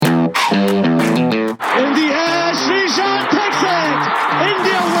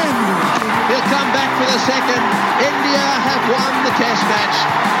second. India have won the Test match.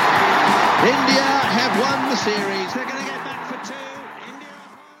 India have won the series. They're going to get back for two. India.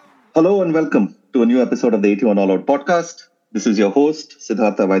 Hello and welcome to a new episode of the 81 All Out podcast. This is your host,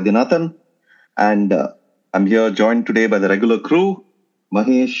 Siddhartha Vaidyanathan. And I'm here joined today by the regular crew,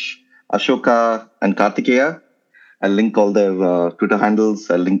 Mahesh, Ashoka and Kartikeya. I'll link all their Twitter handles.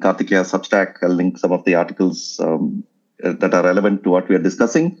 I'll link Kartikeya's Substack. I'll link some of the articles that are relevant to what we are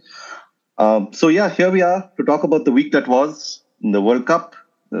discussing. Here we are to talk about the week that was in the World Cup,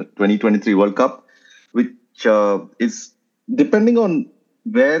 the 2023 World Cup, which is depending on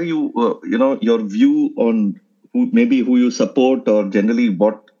where you, your view on who you support or generally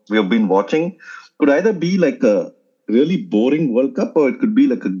what we have been watching, could either be like a really boring World Cup or it could be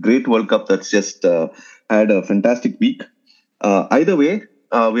like a great World Cup that's just had a fantastic week. Either way,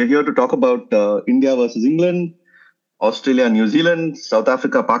 we're here to talk about India versus England, Australia, New Zealand, South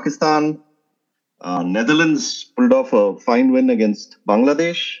Africa, Pakistan. Netherlands pulled off a fine win against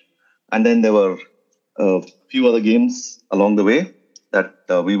Bangladesh. And then there were a few other games along the way that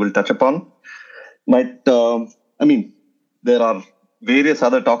we will touch upon. There are various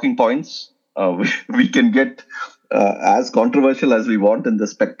other talking points. We can get as controversial as we want in the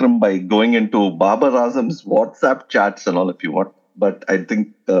spectrum by going into Babar Azam's WhatsApp chats and all if you want. But I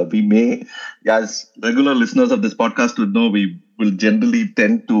think we may, as regular listeners of this podcast would know, we will generally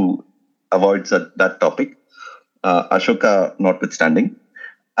tend to avoid that topic, Ashoka notwithstanding.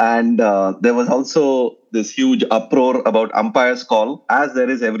 And there was also this huge uproar about umpire's call, as there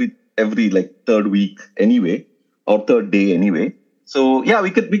is every third week anyway, or third day anyway. So yeah,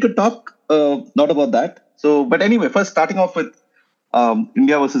 we could talk not about that. So, but anyway, first starting off with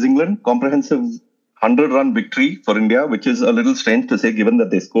India versus England, comprehensive 100-run victory for India, which is a little strange to say given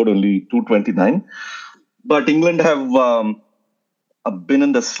that they scored only 229. But England have been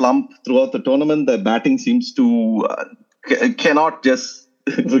in the slump throughout the tournament. Their batting seems to cannot just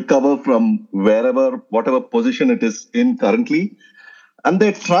recover from whatever position it is in currently. And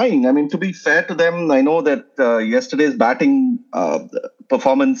they're trying. I mean, to be fair to them, I know that yesterday's batting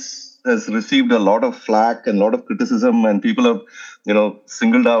performance has received a lot of flack and a lot of criticism, and people have,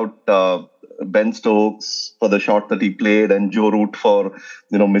 singled out Ben Stokes for the shot that he played and Joe Root for,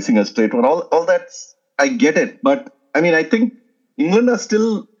 missing a straight one. All that's, I get it. But I mean, I think England are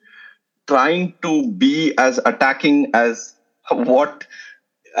still trying to be as attacking as what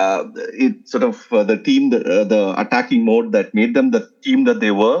the team, the attacking mode that made them the team that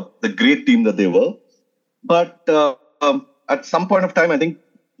they were, the great team that they were. But at some point of time, I think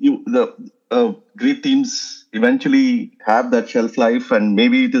great teams eventually have that shelf life, and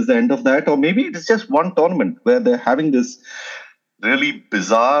maybe it is the end of that, or maybe it is just one tournament where they're having this really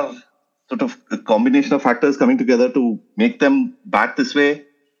bizarre sort of combination of factors coming together to make them bat this way.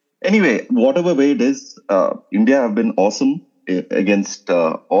 Anyway, whatever way it is, India have been awesome against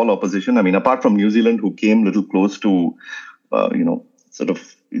all opposition. I mean, apart from New Zealand, who came a little close to, who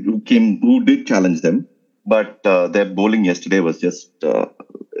did challenge them. But their bowling yesterday was just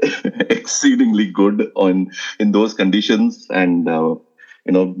exceedingly good in those conditions. And,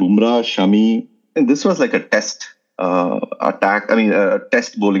 Bumrah, Shami, and this was like a test a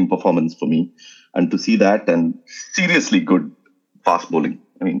test bowling performance for me. And to see that, and seriously good fast bowling.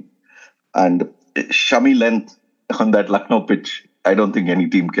 I mean, and Shami length on that Lucknow pitch, I don't think any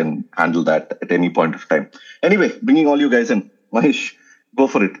team can handle that at any point of time. Anyway, bringing all you guys in. Mahesh, go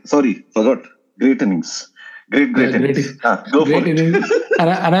for it. Sorry, forgot. Great innings. Great innings. Go for it.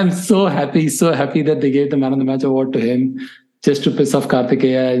 and I'm so happy that they gave the Man of the Match award to him, just to piss off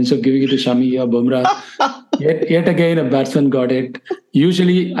Kartikeya instead of giving it to Shami or Bumrah. Yet again, a batsman got it.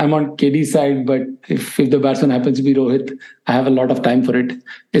 Usually, I'm on KD's side, but if the batsman happens to be Rohit, I have a lot of time for it,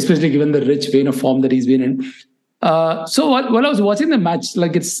 especially given the rich vein of form that he's been in. So while I was watching the match,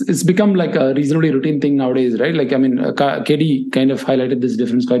 like it's become like a reasonably routine thing nowadays, right? Like, I mean, KD kind of highlighted this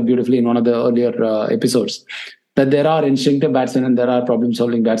difference quite beautifully in one of the earlier episodes, that there are instinctive batsmen and there are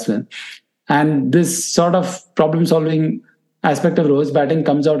problem-solving batsmen. And this sort of problem-solving aspect of Rohit's batting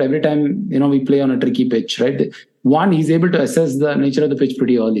comes out every time, we play on a tricky pitch, right? One, he's able to assess the nature of the pitch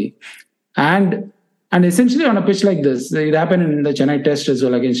pretty early. And essentially on a pitch like this, it happened in the Chennai Test as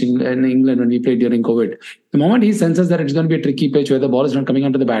well against England when we played during COVID. The moment he senses that it's going to be a tricky pitch where the ball is not coming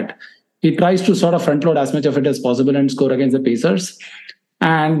onto the bat, he tries to sort of front load as much of it as possible and score against the Pacers.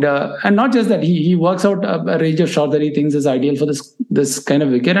 And not just that, he works out a range of shots that he thinks is ideal for this kind of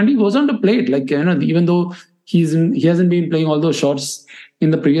wicket, and he goes on to play it. Like, even though he hasn't been playing all those shots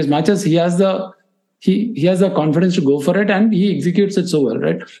in the previous matches, he has the confidence to go for it, and he executes it so well,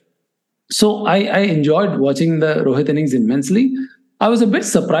 right? So I enjoyed watching the Rohit innings immensely. I was a bit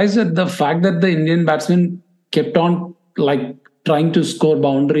surprised at the fact that the Indian batsmen kept on like trying to score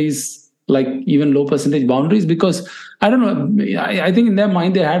boundaries, like even low percentage boundaries, because I don't know. I think in their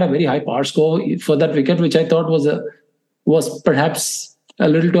mind they had a very high power score for that wicket, which I thought was perhaps a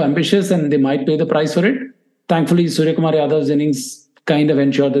little too ambitious, and they might pay the price for it. Thankfully, Surya Kumar Yadav's innings kind of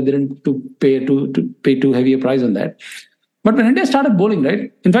ensured that they didn't pay too heavy a price on that. But when India started bowling,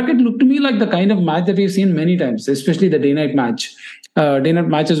 right? In fact, it looked to me like the kind of match that we've seen many times, especially the day-night match. Day-night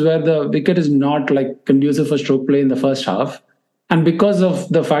matches where the wicket is not like conducive for stroke play in the first half. And because of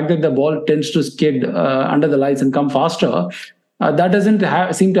the fact that the ball tends to skid under the lights and come faster, that doesn't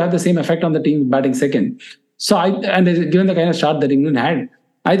seem to have the same effect on the team batting second. Given the kind of start that England had,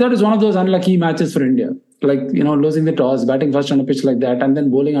 I thought it's one of those unlucky matches for India. Like, losing the toss, batting first on a pitch like that, and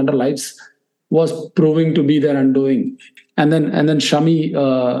then bowling under lights was proving to be their undoing. And then Shami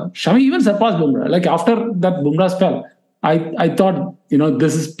even surpassed Bumrah. Like after that Bumrah spell, I thought,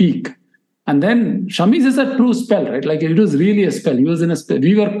 this is peak. And then Shami's is a true spell, right? Like it was really a spell. He was in a spell.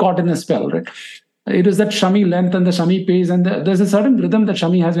 We were caught in a spell, right? It was that Shami length and the Shami pace, and there's a certain rhythm that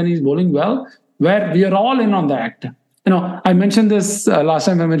Shami has when he's bowling well, where we are all in on the act. I mentioned this last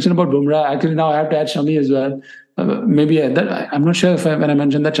time I mentioned about Bumrah. Actually, now I have to add Shami as well. I'm not sure when I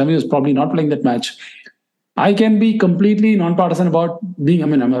mentioned that Shami was probably not playing that match. I can be completely non-partisan about being,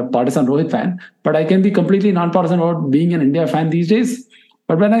 I'm a partisan Rohit fan, but I can be completely non-partisan about being an India fan these days.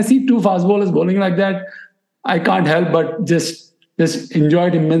 But when I see two fast bowlers bowling like that, I can't help but just enjoy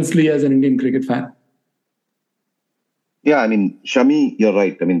it immensely as an Indian cricket fan. Yeah, Shami, you're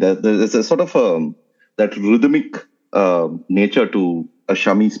right. There's a sort of that rhythmic nature to a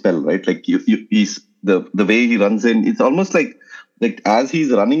Shami spell, right? Like he's the way he runs in. It's almost like as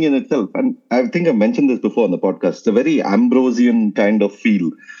he's running in itself. And I think I mentioned this before on the podcast. It's a very Ambrosian kind of feel.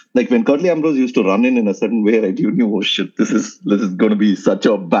 Like when Curtly Ambrose used to run in a certain way, right? You knew, oh shit, this is going to be such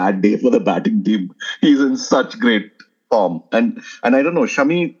a bad day for the batting team. He's in such great form. And I don't know,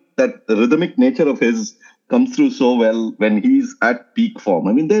 Shami, that the rhythmic nature of his comes through so well when he's at peak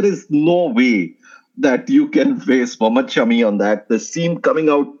form. There is no way that you can face Mohammad Shami on that. The seam coming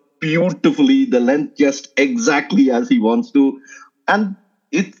out beautifully, the length just exactly as he wants to. And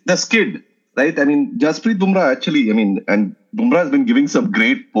it's the skid, right? Jasprit Bumrah actually, and Bumrah has been giving some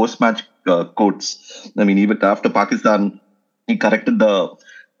great post-match quotes. Even after Pakistan, he corrected the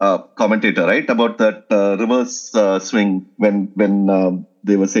commentator, right, about that reverse swing when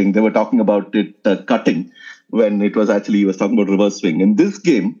they were talking about it cutting, when it was actually he was talking about reverse swing. In this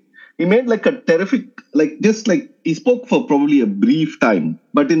game, he made like a terrific, he spoke for probably a brief time,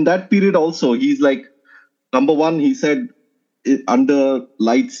 but in that period also, he's like, number one, he said, under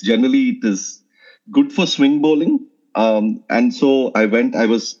lights, generally it is good for swing bowling. And so I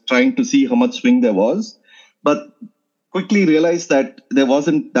was trying to see how much swing there was, but quickly realized that there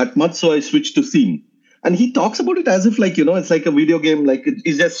wasn't that much. So I switched to seam. And he talks about it as if it's like a video game, like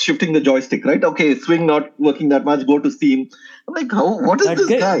he's just shifting the joystick, right? Okay, swing not working that much, go to seam. I'm like, what is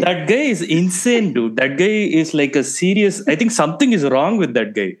this guy? That guy is insane, dude. That guy is like a serious, I think something is wrong with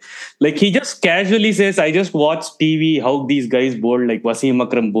that guy. Like he just casually says, I just watched TV, how these guys bowled, like Wasim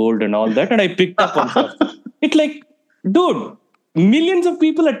Akram bowled and all that. And I picked up on stuff. It's like, dude, millions of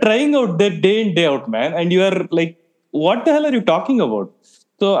people are trying out that day in, day out, man. And you are like, what the hell are you talking about?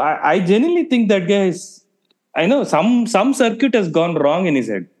 So I genuinely think that guy is, I know some circuit has gone wrong in his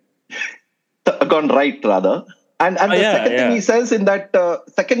head. Gone right, rather. And the second thing he says in that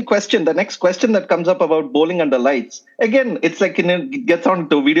second question, the next question that comes up about bowling under lights, again, it's like it gets on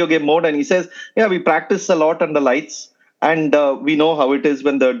to video game mode, and he says, yeah, we practice a lot under lights, and we know how it is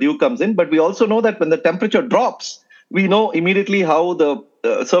when the dew comes in, but we also know that when the temperature drops, we know immediately how the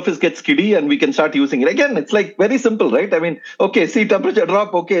surface gets skiddy and we can start using it. Again, it's like very simple, right? Okay, see temperature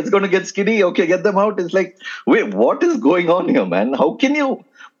drop, okay, it's going to get skiddy, okay, get them out. It's like, wait, what is going on here, man? How can you,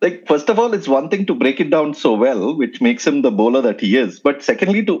 first of all, it's one thing to break it down so well, which makes him the bowler that he is. But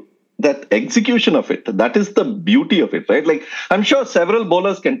secondly, to that execution of it, that is the beauty of it, right? I'm sure several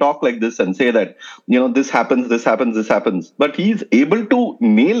bowlers can talk like this and say that, this happens, this happens, this happens. But he's able to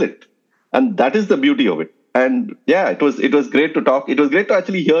nail it. And that is the beauty of it. And yeah, it was great to talk. It was great to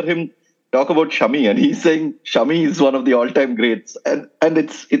actually hear him talk about Shami, and he's saying Shami is one of the all-time greats. And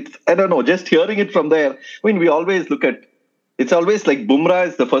it's I don't know, just hearing it from there. We always look at, it's always like Bumrah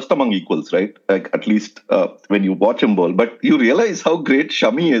is the first among equals, right? Like at least when you watch him bowl. But you realize how great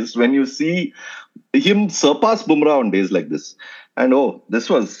Shami is when you see him surpass Bumrah on days like this. And this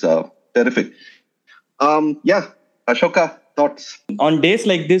was terrific. Ashoka, thoughts? On days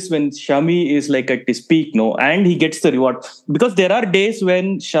like this, when Shami is like at his peak, and he gets the reward. Because there are days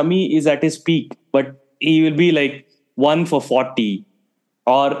when Shami is at his peak, but he will be like 1 for 40,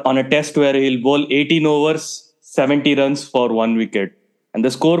 or on a test where he'll bowl 18 overs, 70 runs for 1 wicket. And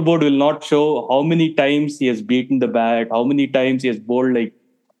the scoreboard will not show how many times he has beaten the bat, how many times he has bowled like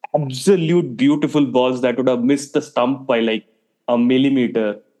absolute beautiful balls that would have missed the stump by like a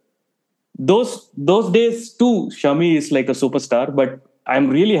millimeter. Those days too, Shami is like a superstar, but I'm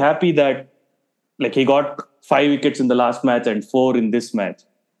really happy that like he got 5 wickets in the last match and four in this match.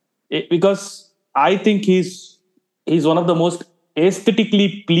 Because I think he's one of the most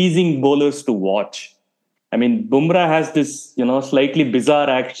aesthetically pleasing bowlers to watch. I mean, Bumrah has this, slightly bizarre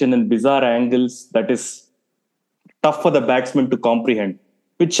action and bizarre angles that is tough for the batsman to comprehend.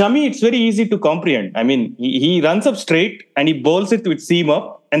 With Shami, it's very easy to comprehend. I mean, he runs up straight and he bowls it with seam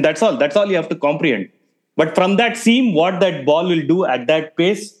up, and that's all. That's all you have to comprehend. But from that seam, what that ball will do at that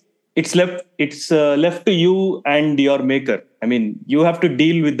pace, it's left. It's left to you and your maker. I mean, you have to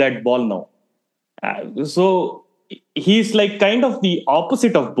deal with that ball now. So he's like kind of the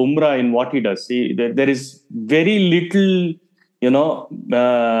opposite of Bumrah in what he does. There is very little,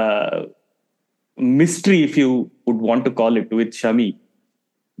 mystery, if you would want to call it, with Shami.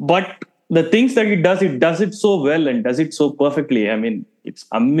 But the things that he does it so well and does it so perfectly. I mean, it's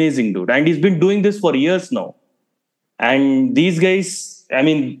amazing, dude. And he's been doing this for years now. And these guys, I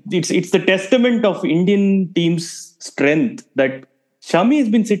mean, it's the testament of Indian team's strength that Shami has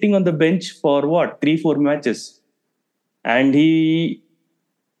been sitting on the bench for 3-4 matches. And he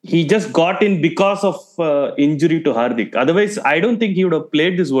just got in because of injury to Hardik. Otherwise, I don't think he would have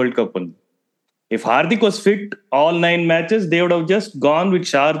played this World Cup one. If Hardik was fit all 9 matches, they would have just gone with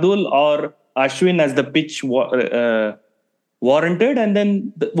Shardul or Ashwin as the pitch warranted, and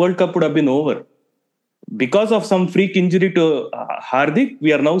then the World Cup would have been over. Because of some freak injury to Hardik,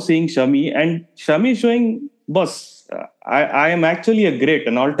 we are now seeing Shami, and Shami is showing, boss, I am actually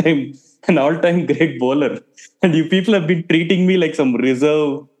an all-time great bowler. And you people have been treating me like some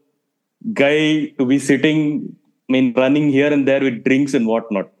reserve guy to be sitting, running here and there with drinks and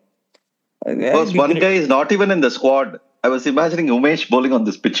whatnot. Because one guy is not even in the squad. I was imagining Umesh bowling on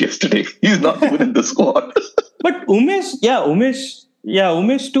this pitch yesterday. He's not even in the squad. But Umesh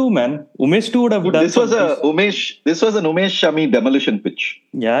too, man. Umesh too would have done. This was an Umesh Shami demolition pitch.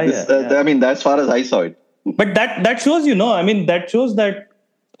 Yeah. I mean, that's as far as I saw it. But that shows, that shows that.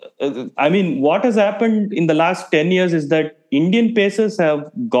 What has happened in the last 10 years is that Indian pacers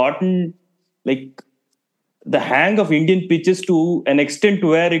have gotten like the hang of Indian pitches to an extent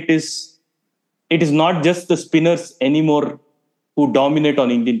where it is not just the spinners anymore who dominate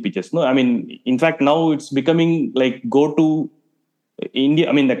on Indian pitches. No, in fact, now it's becoming like go to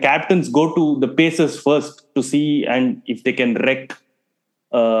India. The captains go to the pacers first to see and if they can wreck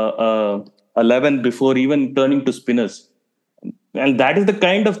 11 before even turning to spinners. And that is the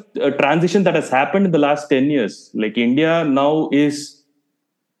kind of transition that has happened in the last 10 years. Like India now is,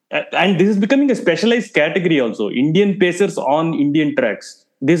 and this is becoming a specialized category also, Indian pacers on Indian tracks.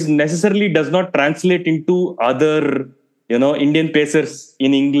 This necessarily does not translate into other, Indian pacers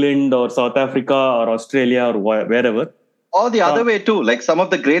in England or South Africa or Australia or wherever. Or the other way too, like some of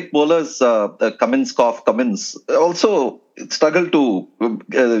the great bowlers, Cummins also struggle to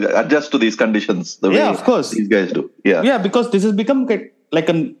adjust to these conditions the way of course these guys do. Because this has become like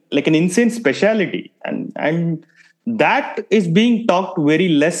an insane speciality, and that is being talked very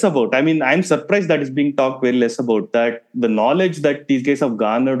less about. I'm surprised that is being talked very less about, that the knowledge that these guys have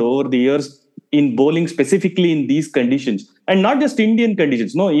garnered over the years in bowling specifically in these conditions, and not just Indian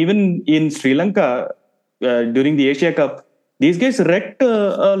conditions. No, even in Sri Lanka during the Asia Cup, these guys wrecked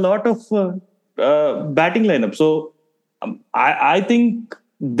a lot of batting lineup. So I think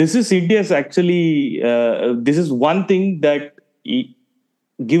this is India's actually, this is one thing that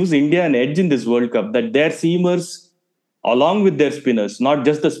gives India an edge in this World Cup, that their seamers, along with their spinners, not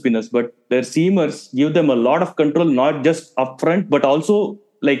just the spinners, but their seamers give them a lot of control, not just up front, but also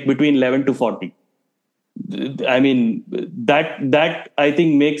like between 11 to 40. That I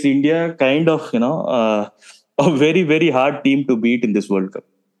think makes India kind of, a very, very hard team to beat in this World Cup.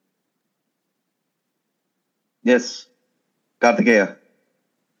 Yes. Kartikeya,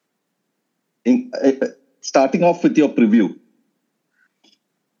 starting off with your preview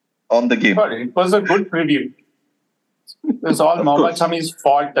on the game. Sorry, it was a good preview. It was all Mohammad Shami's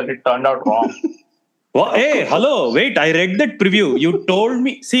fault that it turned out wrong. Well, hey, hello, wait, I read that preview. You told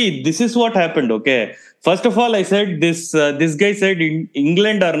me, see, this is what happened, okay? First of all, I said this guy said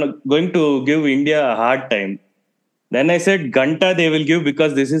England are going to give India a hard time. Then I said, Ganta they will give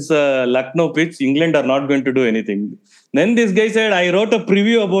because this is a Lucknow pitch. England are not going to do anything. Then this guy said, I wrote a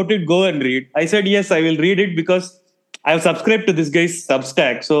preview about it, go and read. I said, yes, I will read it because I've subscribed to this guy's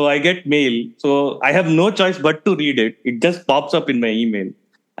Substack, so I get mail. So I have no choice but to read it. It just pops up in my email.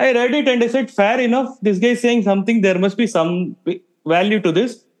 I read it and I said, fair enough. This guy is saying something. There must be some value to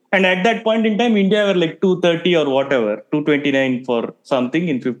this. And at that point in time, India were like 230 or whatever, 229 for something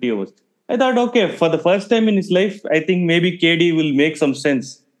in 50 overs. I thought, okay, for the first time in his life, I think maybe KD will make some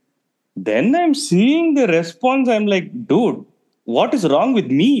sense. Then I'm seeing the response. I'm like, dude, what is wrong with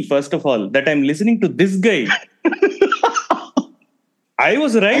me, first of all, that I'm listening to this guy? I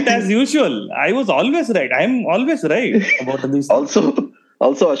was right as usual. I was always right. I'm always right about these things.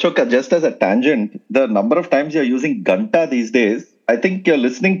 Also, Ashoka, just as a tangent, the number of times you're using Ganta these days, I think you're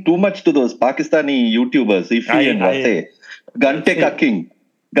listening too much to those Pakistani YouTubers, Ifi and Wase. Gante ka king.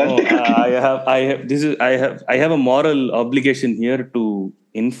 I have a moral obligation here to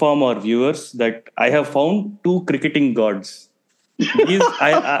inform our viewers that I have found two cricketing gods.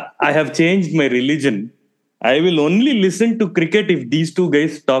 I have changed my religion. I will only listen to cricket if these two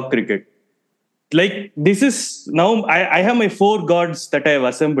guys talk cricket. Like this is now I have my four gods that I have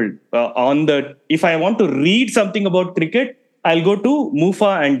assembled if I want to read something about cricket, I'll go to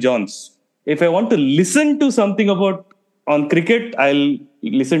Mufa and Johns. If I want to listen to something on cricket, I'll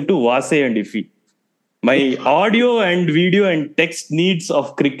listen to Wase and Ifi. My audio and video and text needs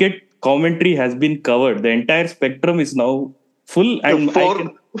of cricket commentary has been covered. The entire spectrum is now full. And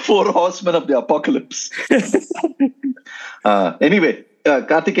four horsemen of the apocalypse. Anyway,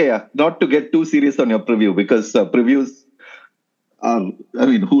 Kartikeya, not to get too serious on your preview, because previews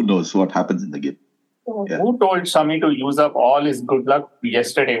who knows what happens in the game. Yeah. Who told Shami to use up all his good luck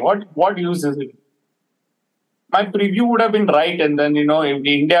yesterday? What use is it? My preview would have been right, and then if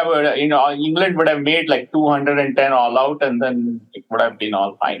India would, England would have made like 210 all out, and then it would have been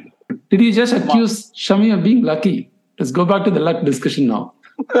all fine. Did you just accuse Shami of being lucky? Let's go back to the luck discussion now.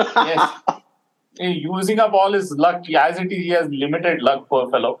 Yes, using up all his luck as it is, he has limited luck, poor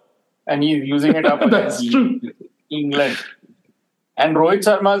fellow, and he's using it up against England. And Rohit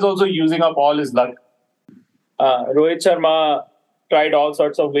Sharma is also using up all his luck. Rohit Sharma tried all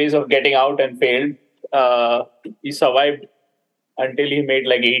sorts of ways of getting out and failed. He survived until he made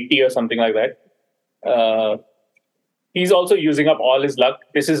like 80 or something like that. He's also using up all his luck.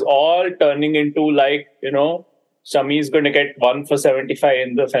 This is all turning into Shami is going to get 1 for 75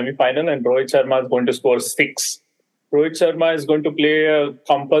 in the semi-final and Rohit Sharma is going to score 6. Rohit Sharma is going to play a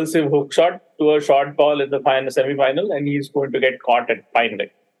compulsive hook shot to a short ball in the semi-final, and he's going to get caught at fine leg.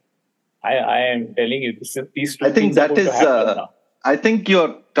 I am telling you, these two things are going to happen now. I think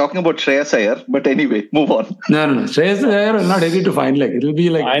you're talking about Shreyas Iyer, but anyway, move on. No. Shreyas Iyer will not agree to fine leg. It will be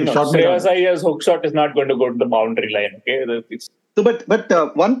like I know. Shreyas Iyer's hook shot is not going to go to the boundary line. Okay. So, but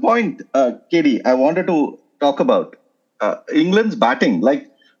one point, KD, I wanted to talk about England's batting.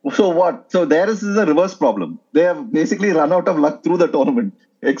 So what? So there is a reverse problem. They have basically run out of luck through the tournament,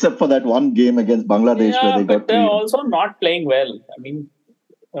 except for that one game against Bangladesh where they got. But they're also not playing well. I mean,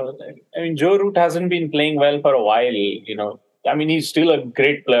 Joe Root hasn't been playing well for a while. He's still a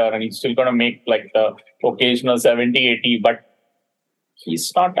great player and he's still going to make like the occasional 70, 80, but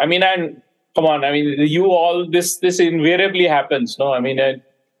he's not. And come on. This invariably happens. No, when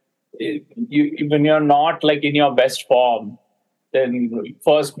you're not like in your best form, then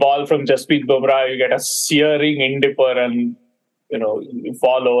first ball from Jasprit Bumrah, you get a searing in-dipper and, you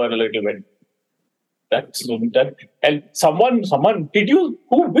fall over a little bit. And someone,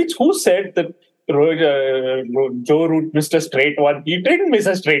 who said that Joe Root missed a straight one? He didn't miss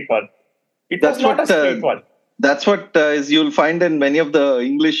a straight one. It was not a straight one. That's what you'll find in many of the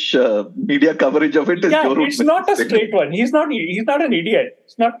English media coverage of it. It's not a straight one. He's not an idiot.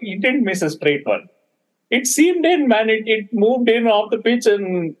 He didn't miss a straight one. It seemed in, man. It moved in off the pitch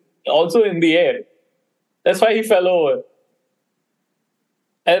and also in the air. That's why he fell over.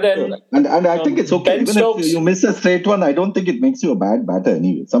 And then, and I think it's okay. Even if you miss a straight one, I don't think it makes you a bad batter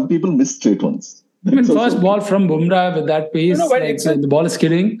anyway. Some people miss straight ones. First ball from Bumrah with that pace, the ball is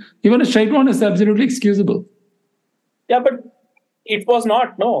killing. Even a straight one is absolutely excusable. Yeah, but it was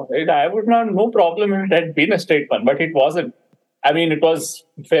not. No, I would not. No problem if it had been a straight one, but it wasn't. It was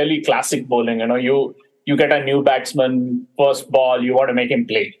fairly classic bowling. You get a new batsman, first ball, you want to make him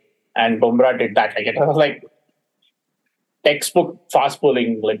play, and Bumrah did that. It was like textbook fast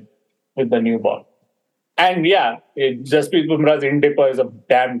bowling, like with the new ball. And Jasprit Bumrah's in-dipper is a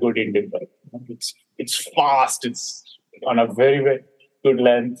damn good in-dipper. It's fast. It's on a very, very good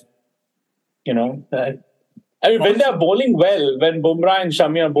length. When they're bowling well, when Bumrah and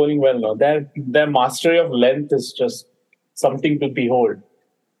Shami are bowling well now, their mastery of length is just something to behold.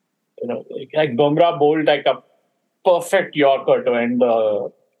 Like Bumrah bowled like a perfect Yorker to end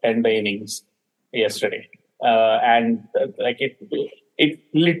the innings yesterday. and like it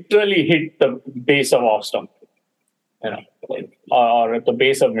literally hit the base of off stump, or at the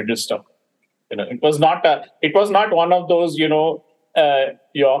base of middle stump. It was not one of those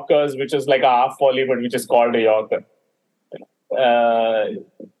Yorkers which is like a half volley but which is called a Yorker.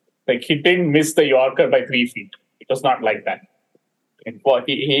 Like he didn't miss the Yorker by 3 feet. It was not like that.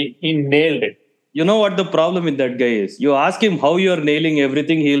 He nailed it. You know what the problem with that guy is? You ask him how you're nailing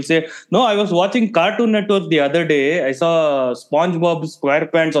everything, he'll say, "No, I was watching Cartoon Network the other day. I saw SpongeBob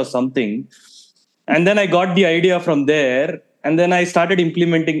SquarePants or something. And then I got the idea from there. And then I started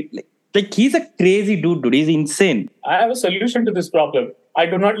implementing." Like he's a crazy dude. He's insane. I have a solution to this problem. I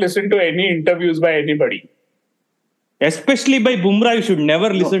do not listen to any interviews by anybody. Especially by Bumrah, you should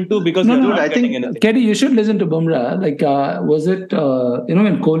never listen to because you're not getting anything. Kerry, you should listen to Bumrah. Like, was it,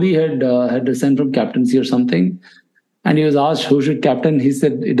 when Kohli had resigned from captaincy or something, and he was asked who should captain, he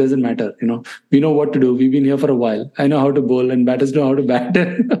said, it doesn't matter. We know what to do. We've been here for a while. I know how to bowl and batters know how to bat.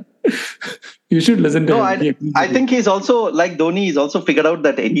 You should listen to him. I think he's also, like Dhoni, he's also figured out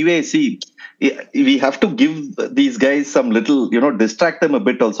that anyway, see, we have to give these guys some little, distract them a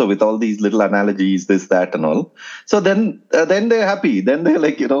bit also with all these little analogies, this, that and all. So then they're happy. Then they're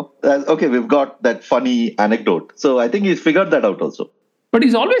like, okay, we've got that funny anecdote. So I think he's figured that out also. But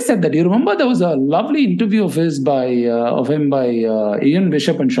he's always said that. You remember there was a lovely interview of him by Ian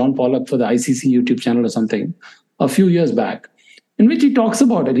Bishop and Sean Pollock for the ICC YouTube channel or something a few years back, in which he talks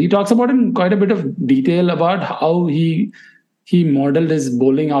about it. He talks about it in quite a bit of detail about how he modeled his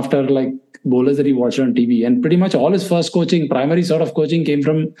bowling after like bowlers that he watched on TV. And pretty much all his first coaching, primary sort of coaching, came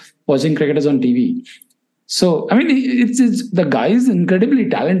from watching cricketers on TV. So, I mean, it's the guy is incredibly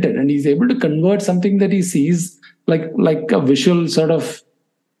talented and he's able to convert something that he sees like a visual sort of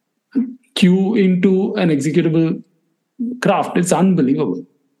cue into an executable craft. It's unbelievable.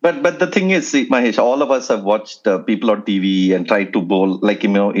 But the thing is, see, Mahesh, all of us have watched people on TV and tried to bowl,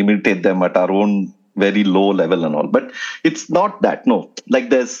 imitate them at our own very low level and all. But it's not that, no. Like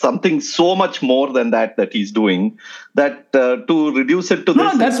there's something so much more than that he's doing that to reduce it to this.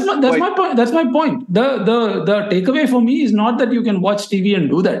 No, that's my point. That's my point. The takeaway for me is not that you can watch TV and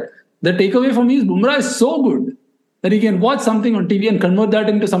do that. The takeaway for me is Bumrah is so good that he can watch something on TV and convert that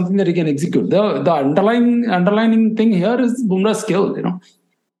into something that he can execute. The underlining thing here is Bumrah's skill,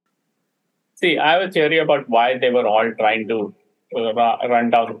 See, I have a theory about why they were all trying to run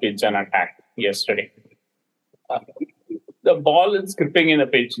down the pitch and attack yesterday. The ball is gripping in the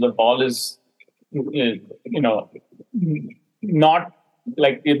pitch. The ball is, not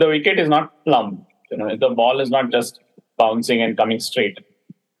like the wicket is not plumb. The ball is not just bouncing and coming straight,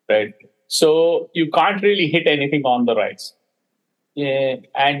 right? So you can't really hit anything on the rise.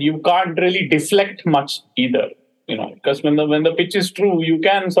 And you can't really deflect much either, because when the pitch is true, you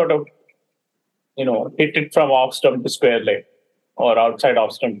can sort of hit it from off stump to square leg or outside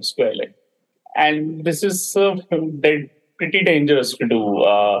off stump to square leg. And this is pretty dangerous to do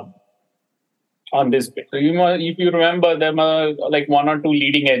on this pitch. If you remember, there were like 1 or 2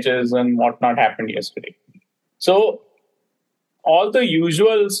 leading edges and whatnot happened yesterday. So all the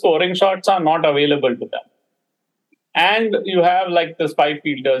usual scoring shots are not available to them. And you have like the 5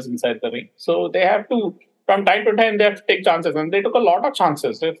 fielders inside the ring. So they have to, from time to time, they have to take chances. And they took a lot of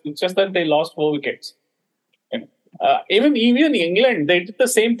chances. It's just that they lost 4 wickets. Even England, they did the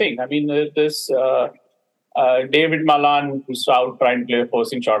same thing. I mean, this David Malan who's out trying to play a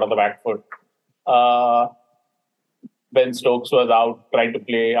forcing shot on the back foot. Ben Stokes was out trying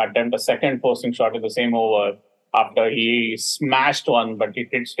to attempt a second forcing shot in the same over after he smashed one, but he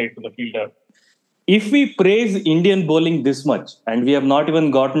hit straight to the fielder. If we praise Indian bowling this much, and we have not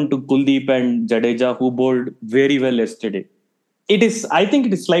even gotten to Kuldeep and Jadeja, who bowled very well yesterday, I think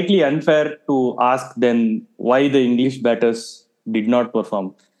it is slightly unfair to ask then why the English batters did not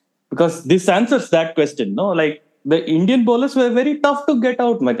perform. Because this answers that question, no? Like the Indian bowlers were very tough to get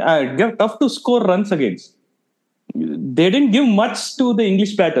out, tough to score runs against. They didn't give much to the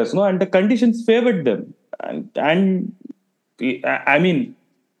English batters, no? And the conditions favored them. And I mean,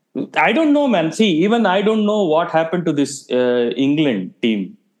 I don't know, man. See, even I don't know what happened to this England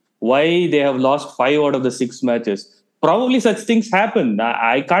team. Why they have lost 5 out of the 6 matches. Probably such things happen.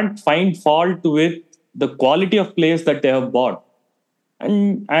 I can't find fault with the quality of players that they have bought.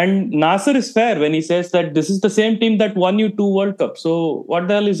 And Nasser is fair when he says that this is the same team that won you 2 World Cups. So what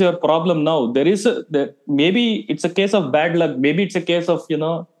the hell is your problem now? Maybe it's a case of bad luck. Maybe it's a case of,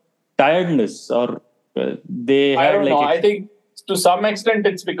 tiredness or they I had don't know. I think to some extent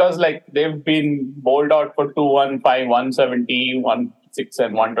it's because like they've been bowled out for 215, 170, 116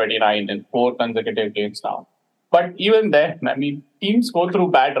 and 129 in 4 consecutive games now. But even then, I mean, teams go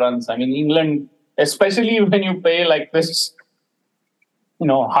through bad runs. I mean, England especially when you play like this,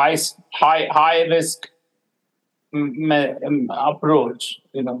 high risk approach,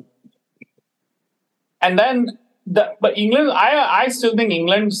 And then, but England, I still think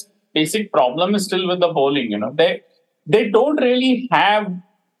England's basic problem is still with the bowling. They don't really have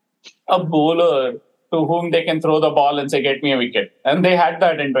a bowler to whom they can throw the ball and say, "Get me a wicket," and they had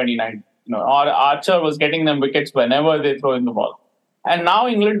that in 29. Or Archer was getting them wickets whenever they throw in the ball, and now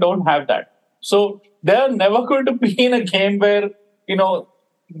England don't have that. So they're never going to be in a game where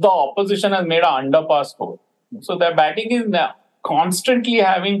the opposition has made an underpass score. So their batting is constantly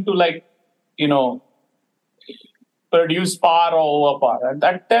having to produce par or over par, and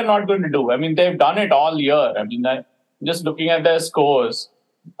that they're not going to do. I mean, they've done it all year. I mean, just looking at their scores,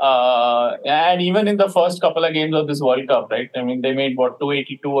 and even in the first couple of games of this World Cup, right? I mean, they made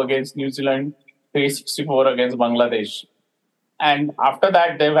 282 against New Zealand, 364 against Bangladesh. And after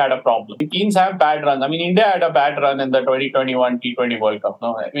that, they've had a problem. Teams have bad runs. I mean, India had a bad run in the 2021 T20 World Cup.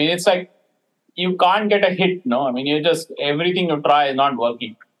 No, I mean, it's like you can't get a hit. No, I mean, everything you try is not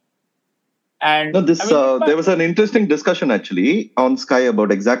working. And no, there was an interesting discussion actually on Sky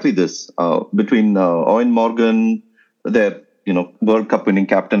about exactly this between Owen Morgan, their World Cup winning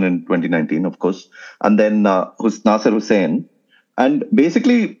captain in 2019, of course, and then Nasser Hussain, and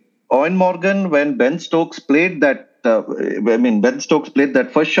basically Owen Morgan, when Ben Stokes played that. Ben Stokes played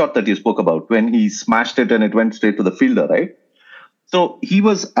that first shot that you spoke about when he smashed it and it went straight to the fielder, right? So he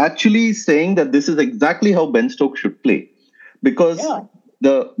was actually saying that this is exactly how Ben Stokes should play, because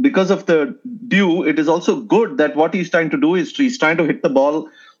of the dew. It is also good that what he's trying to do is he's trying to hit the ball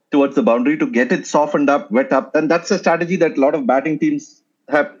towards the boundary to get it softened up, wet up, and that's a strategy that a lot of batting teams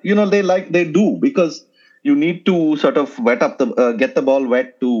have. They do, because you need to sort of wet up get the ball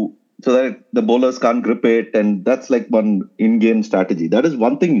wet so that the bowlers can't grip it. And that's like one in-game strategy. That is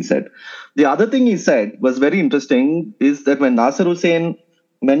one thing he said. The other thing he said was very interesting, is that when Nasser Hussain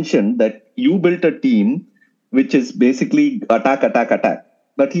mentioned that you built a team which is basically attack.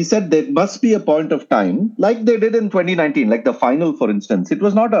 But he said there must be a point of time, like they did in 2019, like the final, for instance. It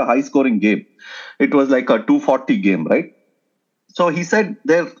was not a high-scoring game. It was like a 240 game, right? So he said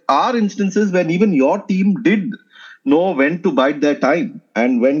there are instances when even your team did know when to bide their time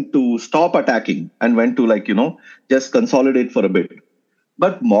and when to stop attacking and when to just consolidate for a bit.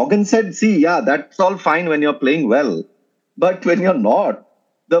 But Morgan said, that's all fine when you're playing well, but when you're not,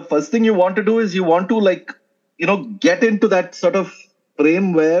 the first thing you want to do is you want to get into that sort of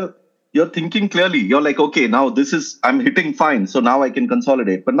frame where you're thinking clearly. You're like, okay, now I'm hitting fine, so now I can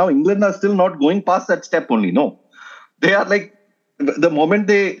consolidate. But now England are still not going past that step only. No, they are like, the moment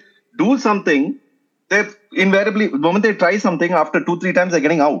they do something, the moment they try something, after 2-3 times they're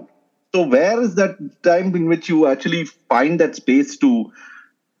getting out. So where is that time in which you actually find that space to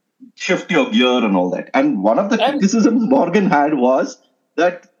shift your gear and all that? And one of the criticisms Morgan had was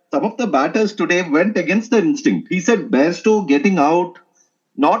that some of the batters today went against their instinct. He said Bairstow getting out,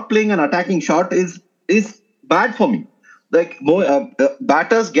 not playing an attacking shot is bad for me. Like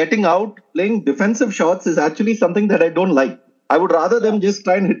batters getting out, playing defensive shots is actually something that I don't like. I would rather them just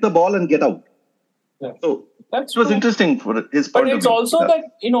try and hit the ball and get out. Yeah. So it was interesting for his point of view. But it's also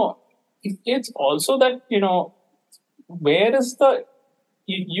that, where is the...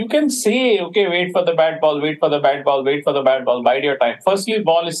 You can say, okay, wait for the bad ball, bide your time. Firstly,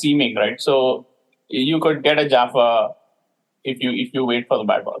 ball is seaming, right? So you could get a Jaffa if you wait for the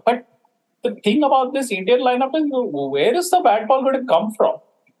bad ball. But the thing about this Indian lineup is, where is the bad ball going to come from?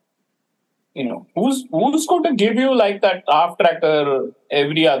 Who's going to give you like that half tracker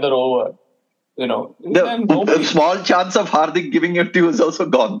every other over? The small chance of Hardik giving it to you is also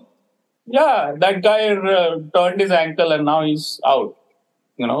gone. Yeah, that guy turned his ankle and now he's out.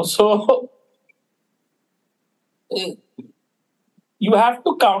 So you have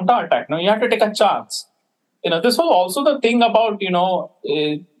to counter attack. You have to take a chance. This was also the thing about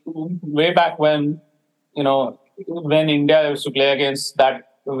way back when India used to play against that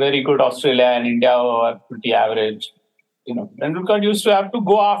very good Australia, and India were pretty average. Tendulkar used to have to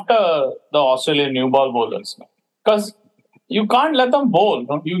go after the Australian new ball bowlers, because you can't let them bowl.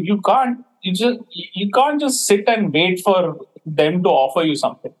 You can't just sit and wait for them to offer you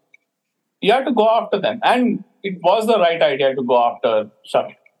something. You have to go after them, and it was the right idea to go after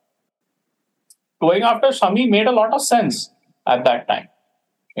Shami. Going after Shami made a lot of sense at that time,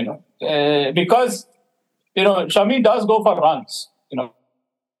 because Shami does go for runs.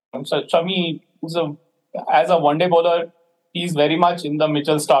 So Shami is as a one-day bowler, he's very much in the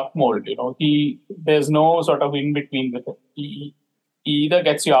Mitchell Starc mold. There's no sort of in between with it. He either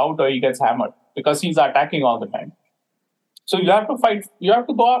gets you out or he gets hammered, because he's attacking all the time. So you have to fight. You have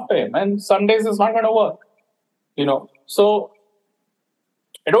to go after him, and some days it's not going to work. So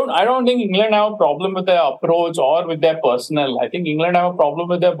I don't think England have a problem with their approach or with their personnel. I think England have a problem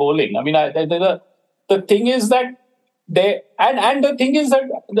with their bowling. I mean, the thing is that the thing is that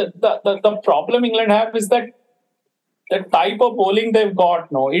the problem England have is that the type of bowling they've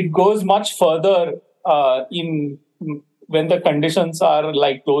got. No, it goes much further in when the conditions are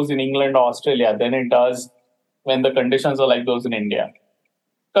like those in England or Australia than it does when the conditions are like those in India.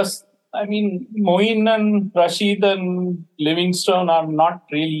 Because I mean, Moeen and Rashid and Livingstone are not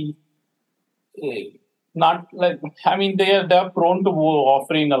really, not like. I mean, they are prone to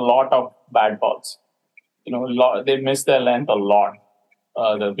offering a lot of bad balls. They miss their length a lot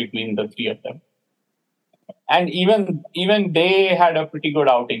between the three of them, and even they had a pretty good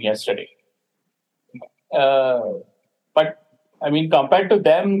outing yesterday. But I mean, compared to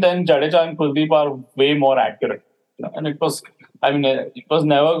them, then Jadeja and Kuldeep are way more accurate, and it was. I mean, it was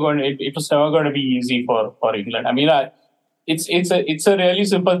never going to be easy for England. I mean, it's a really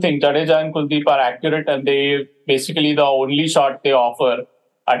simple thing. Jadeja and Kuldeep are accurate, and they basically the only shot they offer,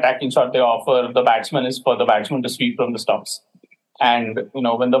 attacking shot they offer, the batsman is for the batsman to sweep from the stumps. And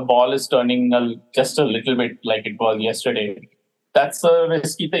when the ball is turning just a little bit like it was yesterday, that's a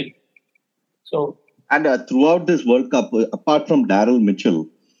risky thing. So and throughout this World Cup, apart from Daryl Mitchell,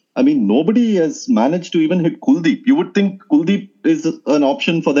 I mean, nobody has managed to even hit Kuldeep. You would think Kuldeep is an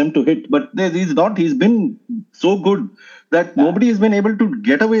option for them to hit, but he's not. He's been so good that nobody has been able to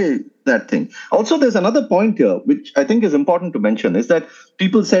get away that thing. Also, there's another point here, which I think is important to mention, is that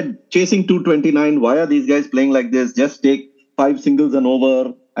people said chasing 229, why are these guys playing like this? Just take 5 singles and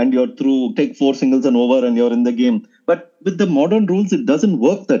over and you're through, take 4 singles and over and you're in the game. But with the modern rules, it doesn't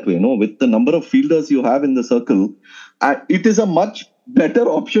work that way. With the number of fielders you have in the circle, it is a much better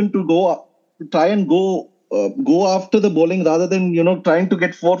option to try and go after the bowling rather than trying to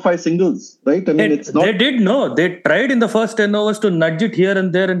get 4 or 5 singles, right? I mean, it's not. They tried in the first 10 overs to nudge it here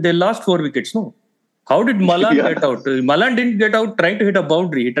and there, and they lost 4 wickets. No, how did Malan get out? Malan didn't get out trying to hit a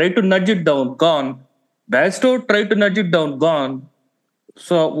boundary. He tried to nudge it down, gone. Bairstow tried to nudge it down, gone.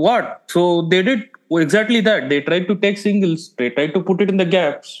 So what? So they did exactly that. They tried to take singles. They tried to put it in the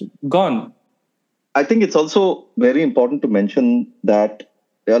gaps, gone. I think it's also very important to mention that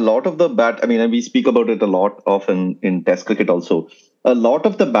a lot of the we speak about it a lot often in Test cricket also. A lot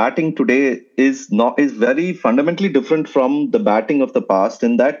of the batting today is very fundamentally different from the batting of the past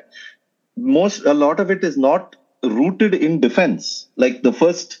in that a lot of it is not rooted in defense. Like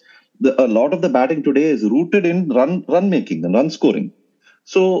a lot of the batting today is rooted in run making and run scoring.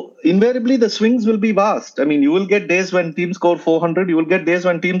 So invariably the swings will be vast. I mean, you will get days when teams score 400. You will get days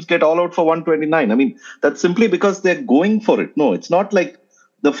when teams get all out for 129. I mean, that's simply because they're going for it. No, it's not like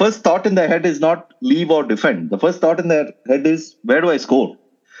the first thought in their head is not leave or defend. The first thought in their head is, where do I score?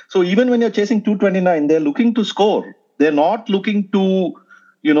 So even when you're chasing 229, they're looking to score. They're not looking to,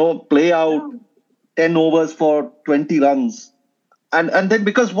 play out 10 overs for 20 runs. And then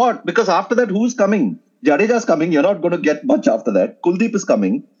because what? Because after that, who's coming? Jadeja's coming. You're not going to get much after that. Kuldeep is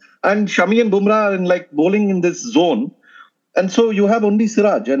coming. And Shami and Bumrah are bowling in this zone. And so you have only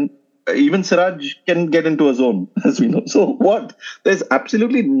Siraj. And even Siraj can get into a zone, as we know. So what? There's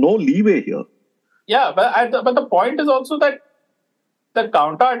absolutely no leeway here. Yeah, but the point is also that the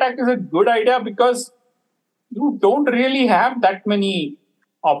counter-attack is a good idea because you don't really have that many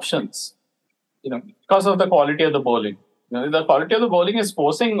options, because of the quality of the bowling. The quality of the bowling is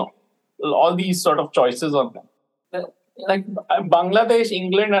forcing all these sort of choices on them. Like Bangladesh,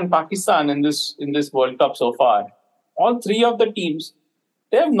 England, and Pakistan in this World Cup so far, all 3 of the teams,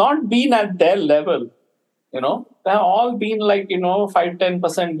 they have not been at their level. They have all been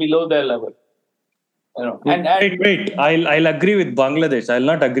 5-10% below their level. Wait. I'll agree with Bangladesh. I'll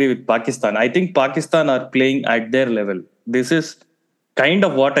not agree with Pakistan. I think Pakistan are playing at their level. This is kind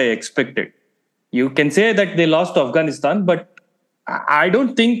of what I expected. You can say that they lost to Afghanistan, but I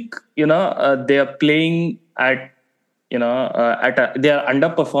don't think they are playing at they are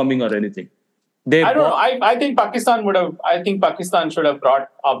underperforming or anything. I don't know. I think Pakistan should have brought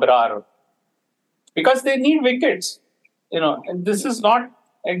Abrar because they need wickets. And this is not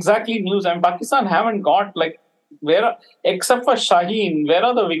exactly news. And Pakistan haven't got except for Shaheen, where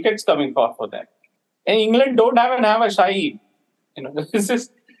are the wickets coming for them? And England don't even have a Shaheen. This is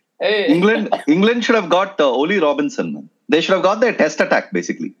England should have got Oli Robinson. Man. They should have got their test attack,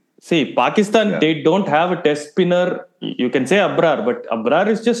 basically. See, Pakistan, They don't have a test spinner. You can say Abrar, but Abrar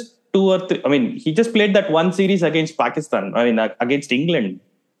is just 2 or 3. I mean, he just played that one series against Pakistan. I mean, against England.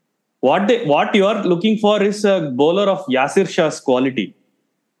 What you are looking for is a bowler of Yasir Shah's quality.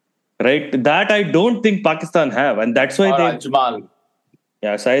 right? That I don't think Pakistan have, and that's why Or they. Ajmal.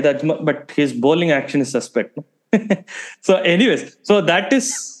 Yeah, Saeed Ajmal, but his bowling action is suspect. So, anyways, so that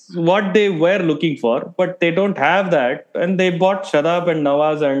is what they were looking for, but they don't have that, and they bought Shadab and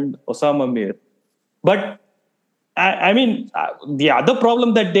Nawaz and Osama Mir. But I mean, the other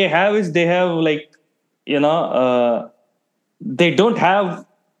problem that they have is they have they don't have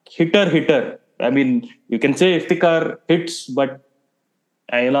hitter. I mean, you can say Iftikhar hits, but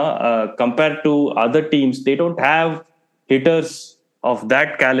compared to other teams, they don't have hitters of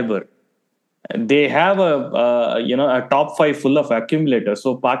that caliber. They have a top five full of accumulators.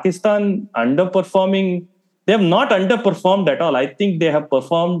 So Pakistan underperforming. They have not underperformed at all. I think they have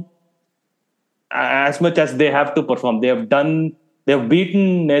performed as much as they have to perform. They have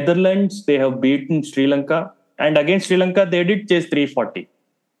beaten Netherlands, they have beaten Sri Lanka, and against Sri Lanka they did chase 340.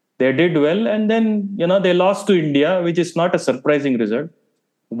 They did well, and then they lost to India, which is not a surprising result.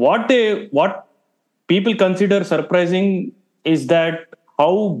 What people consider surprising is that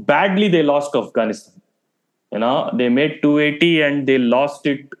how badly they lost to Afghanistan. They made 280 and they lost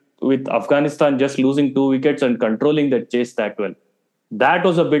it with Afghanistan just losing 2 wickets and controlling the chase that well. That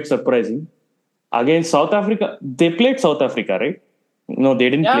was a bit surprising. Against South Africa, they played South Africa, right? No, they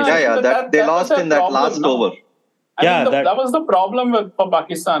didn't play. They lost in that last over. That was the problem for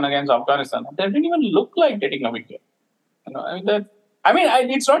Pakistan against Afghanistan. They didn't even look like getting a wicket.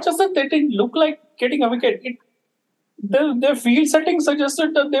 It's not just that they didn't look like getting a wicket. Their field settings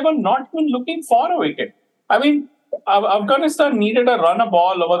suggested that they were not even looking for a wicket. I mean, Afghanistan needed a runner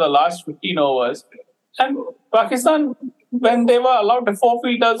ball over the last 15 overs, and Pakistan, when they were allowed 4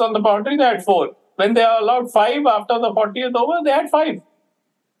 fielders on the boundary, they had 4. When they are allowed 5 after the 40th over, they had 5.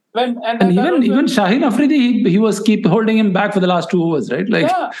 Even Shaheen Afridi, he was keep holding him back for the last 2 overs, right?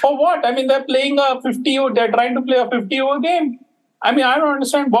 For what? I mean, they're playing a 50. They're trying to play a 50-over game. I mean, I don't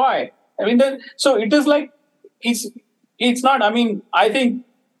understand why. I mean, so it is like it's not. I mean, I think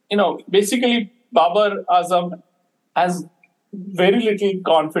basically Babar Azam has very little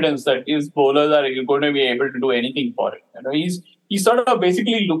confidence that his bowlers are going to be able to do anything for it. He's sort of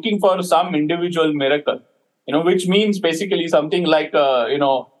basically looking for some individual miracle. Which means basically something like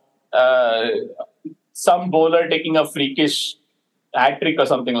some bowler taking a freakish hat trick or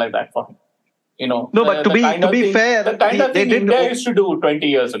something like that for him. No, but to be fair, the kind of thing India used to do 20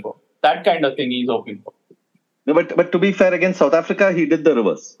 years ago. That kind of thing he's hoping for. No, but to be fair, against South Africa, he did the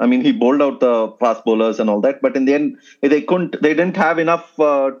reverse. I mean, he bowled out the fast bowlers and all that, but in the end, they didn't have enough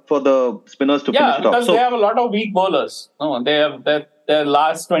for the spinners to finish it off. Yeah, because they have a lot of weak bowlers. No, they have their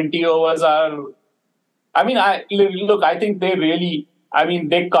last 20 overs are. I mean, I think they really. I mean,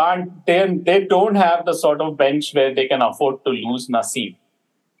 they can't. They don't have the sort of bench where they can afford to lose Naseem.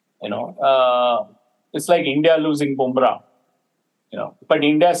 It's like India losing Bumrah. But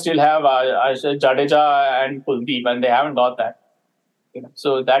India still have Jadeja and Kuldeep, and they haven't got that.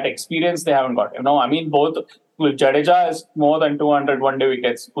 So that experience they haven't got. I mean, both Jadeja has more than 200 one-day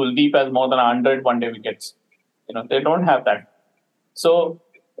wickets. Kuldeep has more than 100 one-day wickets. They don't have that. So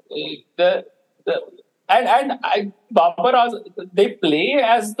Babar, they play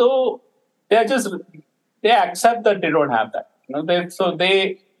as though they accept that they don't have that.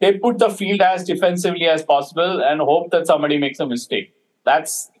 They put the field as defensively as possible and hope that somebody makes a mistake.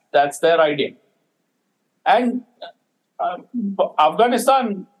 That's their idea. And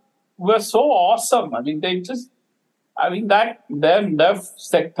Afghanistan were so awesome. I mean, that their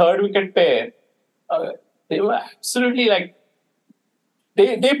third wicket pair, they were absolutely like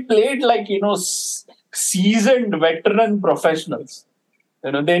they played like seasoned veteran professionals.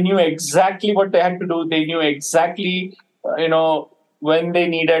 They knew exactly what they had to do. They knew exactly when they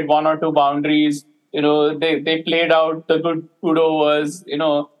needed 1 or 2 boundaries, they played out the good overs.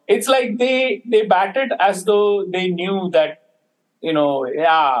 It's like they batted as though they knew that,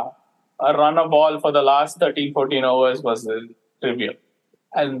 a runner ball for the last 13, 14 overs was trivial.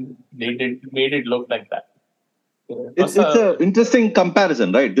 And they made it look like that. It's an interesting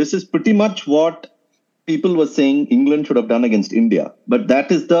comparison, right? This is pretty much what people were saying England should have done against India. But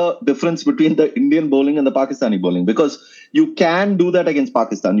that is the difference between the Indian bowling and the Pakistani bowling. Because you can do that against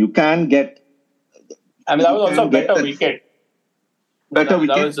Pakistan. You can get... that was also a better wicket. Better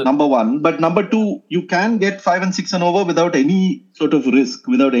wicket, number one. But number two, you can get 5 and 6 and over without any sort of risk,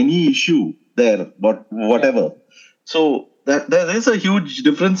 without any issue there, whatever. Yeah. So there is a huge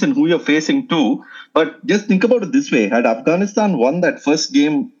difference in who you're facing too. But just think about it this way. Had Afghanistan won that first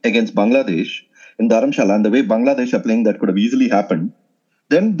game against Bangladesh in Dharamshala, and the way Bangladesh are playing, that could have easily happened,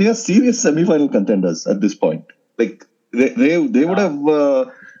 then they are serious semi-final contenders at this point. Like they would have,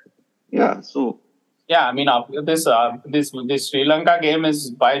 so. Yeah, I mean, this Sri Lanka game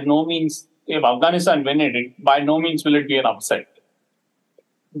is by no means, if Afghanistan win it, by no means will it be an upset.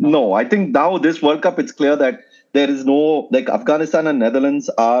 No, I think now this World Cup, it's clear that there is no, like, Afghanistan and Netherlands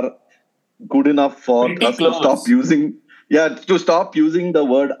are good enough for Pretty us close. to stop using the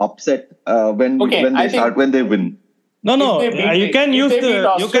word upset when they win. No, you can use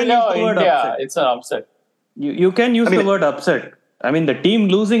the word India, upset. it's an upset. You can use the word upset. I mean, the team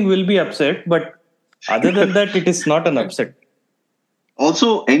losing will be upset, but other than that, it is not an upset.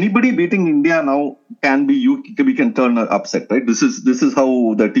 Also, anybody beating India now we can turn an upset, right? This is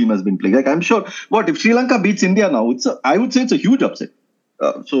how the team has been playing. Like, I'm sure, if Sri Lanka beats India now, I would say it's a huge upset.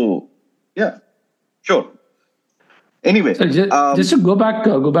 So, yeah, sure. Anyway, so just to go back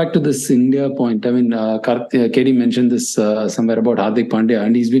to this India point. I mean, KD mentioned this somewhere about Hardik Pandya,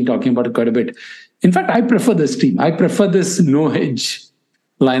 and he's been talking about it quite a bit. In fact, I prefer this team. I prefer this no-hedge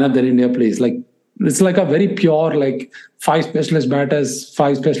lineup that India plays. Like, it's like a very pure, like, 5 specialist batters,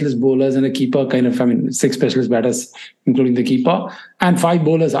 5 specialist bowlers, and a keeper kind of, 6 specialist batters, including the keeper, and 5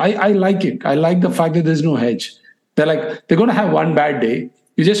 bowlers. I like it. I like the fact that there's no hedge. They're going to have one bad day.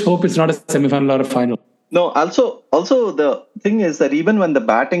 You just hope it's not a semi-final or a final. No, also the thing is that even when the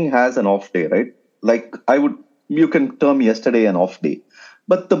batting has an off day, right? Like, you can term yesterday an off day,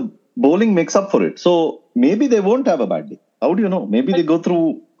 but the bowling makes up for it. So maybe they won't have a bad day. How do you know? Maybe they go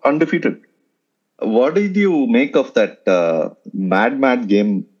through undefeated. What did you make of that mad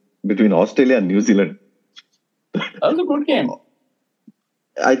game between Australia and New Zealand? That was a good game.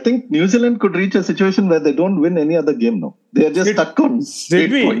 I think New Zealand could reach a situation where they don't win any other game now. They are just stuck on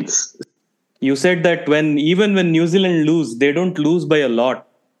 8 points. You said that even when New Zealand lose, they don't lose by a lot.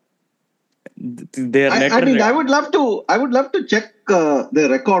 I would love to check their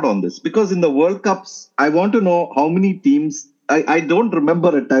record on this, because in the World Cups, I want to know how many teams. I don't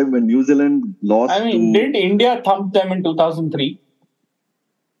remember a time when New Zealand lost. Did India thump them in 2003?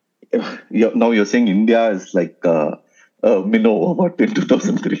 Now you're saying India is like minnow in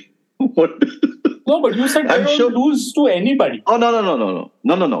 2003. What? No, but you said they don't lose to anybody. Oh,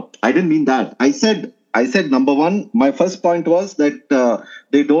 no. I didn't mean that. I said number one, my first point was that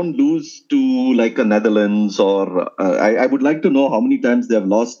they don't lose to like a Netherlands or I would like to know how many times they have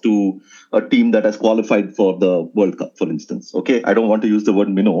lost to a team that has qualified for the World Cup, for instance. Okay, I don't want to use the word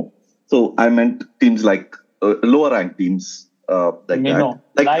minnow. So I meant teams like lower ranked teams like minnow.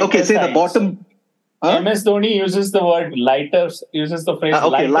 That. Like, okay, say the bottom. MS Dhoni uses the word lighter, uses the phrase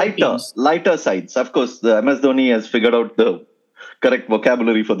lighter sides. Of course, the MS Dhoni has figured out the correct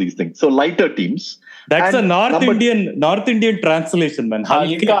vocabulary for these things. So lighter teams. That's a North Indian translation, man.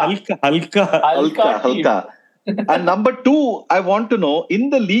 Halka. And number 2, I want to know, in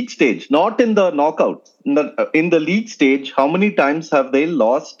the league stage, not in the knockouts, in the league stage, how many times have they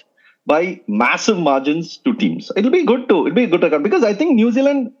lost by massive margins to teams? It'll be good record, because I think New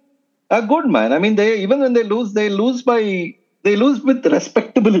Zealand are good, man. I mean, even when they lose with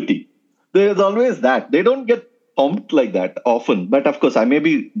respectability. There's always that. They don't get pumped like that often. But of course, I may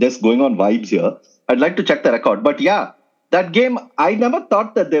be just going on vibes here. I'd like to check the record. But yeah, that game, I never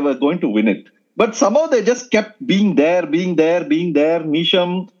thought that they were going to win it. But somehow they just kept being there.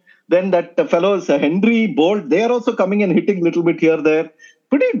 Nisham, then that fellow is Henry, Bolt. They are also coming and hitting a little bit here, there.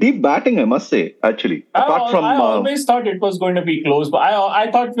 Pretty deep batting, I must say, actually. I always thought it was going to be close. But I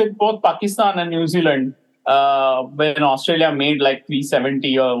thought with both Pakistan and New Zealand, when Australia made like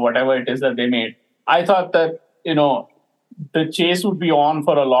 370 or whatever it is that they made, I thought that, the chase would be on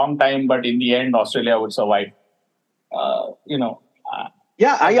for a long time, but in the end, Australia would survive. I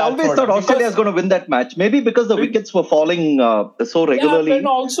always thought Australia was going to win that match. Maybe because the wickets were falling so regularly. Yeah, and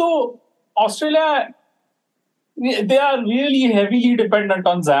also Australia, they are really heavily dependent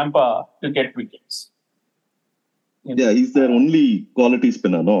on Zampa to get wickets. Yeah, he's their only quality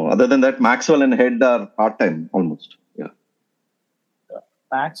spinner. No, other than that, Maxwell and Head are part-time almost. Yeah,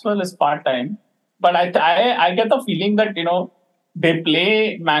 Maxwell is part-time. But I get the feeling that, they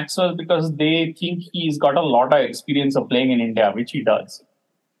play Maxwell because they think he's got a lot of experience of playing in India, which he does.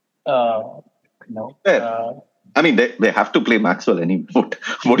 I mean, they have to play Maxwell anyway.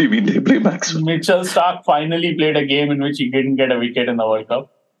 What do you mean they play Maxwell? Mitchell Starc finally played a game in which he didn't get a wicket in the World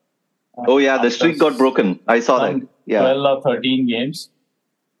Cup. Oh yeah, the streak got broken. I saw that. Yeah, 12 or 13 games.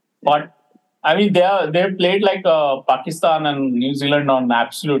 But I mean, they played like Pakistan and New Zealand on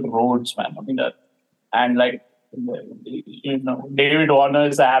absolute roads, man. I mean that. And like, David Warner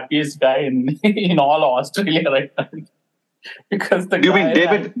is the happiest guy in all Australia right now. Because you mean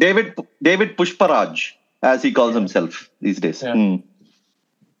David Pushparaj, as he calls himself these days? Yeah.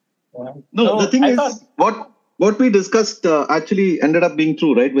 Yeah. No, the thing is, what we discussed actually ended up being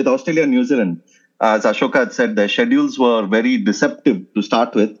true, right? With Australia and New Zealand, as Ashoka had said, their schedules were very deceptive to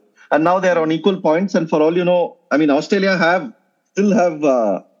start with. And now they're on equal points. And for all you know, I mean, Australia still have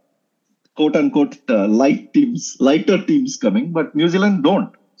quote unquote lighter teams coming, but New Zealand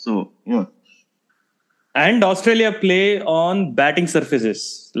don't. So, yeah. And Australia play on batting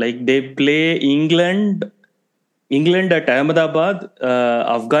surfaces. Like they play England at Ahmedabad,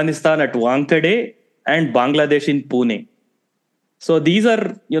 Afghanistan at Wankhede, and Bangladesh in Pune. So these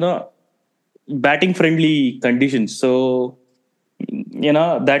are, batting friendly conditions. So,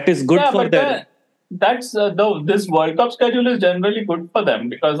 that is good for them. This World Cup schedule is generally good for them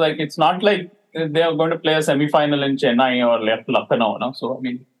because like it's not like they are going to play a semi-final in Chennai or Lucknow. No? So, I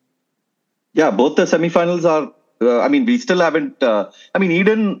mean. Yeah, both the semi-finals are, we still haven't,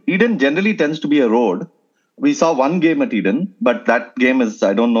 Eden generally tends to be a road. We saw one game at Eden, but that game is,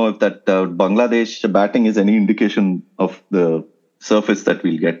 I don't know if that Bangladesh batting is any indication of the surface that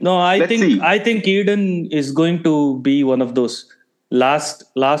we'll get. No, I think Eden is going to be one of those last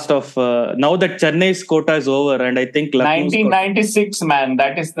of now that Chennai's quota is over, and I think 1996, man,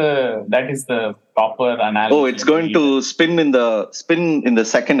 that is the proper analogy. Oh, it's going to spin in the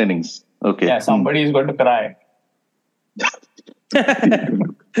second innings. Okay. Yeah, somebody is going to cry.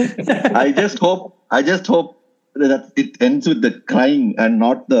 I just hope that it ends with the crying and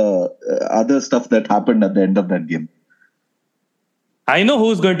not the other stuff that happened at the end of that game. I know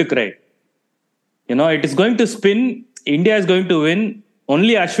who's going to cry. It is going to spin. India is going to win.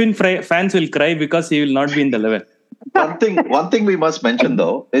 Only Ashwin fans will cry because he will not be in the 11. One thing we must mention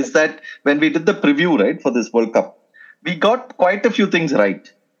though is that when we did the preview, right, for this World Cup, we got quite a few things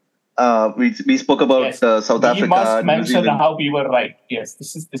right. We spoke about South Africa. We must mention how we were right. Yes,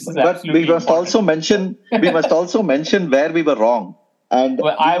 this is but we must also mention where we were wrong. And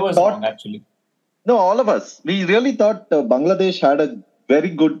I was wrong actually. No, all of us. We really thought Bangladesh had a very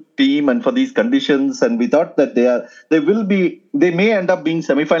good team, and for these conditions, and we thought that they may end up being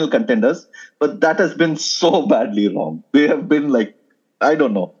semi-final contenders. But that has been so badly wrong. They have been like, I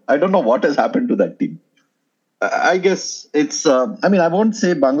don't know what has happened to that team. I guess it's, I won't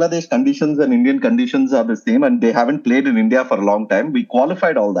say Bangladesh conditions and Indian conditions are the same, and they haven't played in India for a long time. We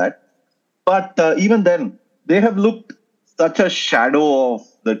qualified all that. But even then, they have looked such a shadow of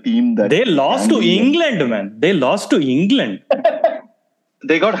the team that... They lost to England, man. They lost to England.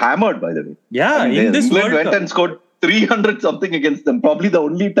 They got hammered, by the way. Yeah, in this England World went Cup. and scored 300 something against them. Probably the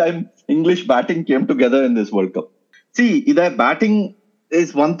only time English batting came together in this World Cup. See, their batting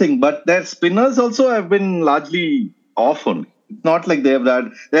is one thing, but their spinners also have been largely off only. It's not like they have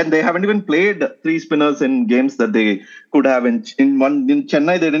that. Then they haven't even played three spinners in games that they could have. In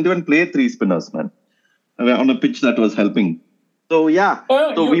Chennai, they didn't even play three spinners, man, on a pitch that was helping. So yeah,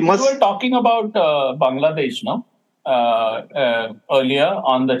 you were talking about Bangladesh, no? Earlier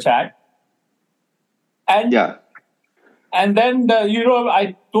on the chat, and yeah. And then,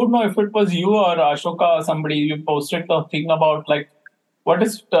 I don't know if it was you or Ashoka or somebody, you posted the thing about like, what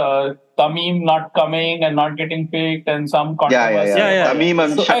is Tamim not coming and not getting picked and some controversy. Yeah. Tamim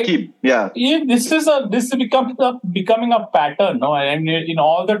and Shakib. This is becoming a pattern, no? And in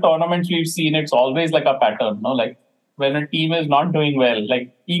all the tournaments we've seen, it's always like a pattern, no? Like when a team is not doing well,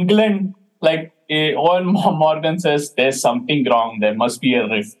 like England, like Owen Morgan says, there's something wrong. There must be a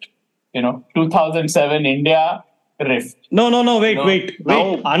rift. 2007 India rift. No. Wait.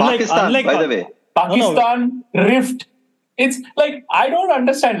 Pakistan, by the way. Pakistan rift. It's like, I don't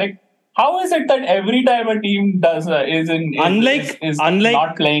understand. Like, how is it that every time a team is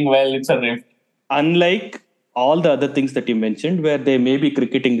not playing well, it's a rift? Unlike all the other things that you mentioned, where there may be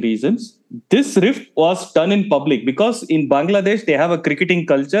cricketing reasons, this rift was done in public because in Bangladesh they have a cricketing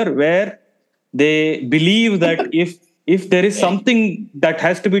culture where they believe that if there is something that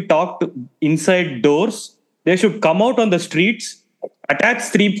has to be talked inside doors, they should come out on the streets, attach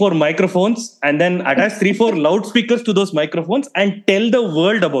 3-4 microphones, and then attach 3-4 loudspeakers to those microphones and tell the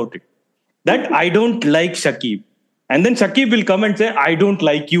world about it. That I don't like Shakib. And then Shakib will come and say, I don't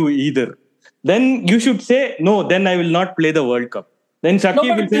like you either. Then you should say, no, then I will not play the World Cup. Then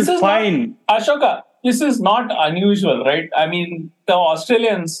Shakib will say, fine. Ashoka, this is not unusual, right? I mean, the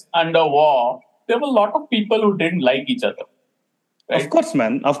Australians under war, there were a lot of people who didn't like each other. Right? Of course,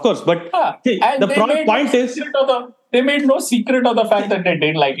 man. Of course. But the point is... They made no secret of the fact that they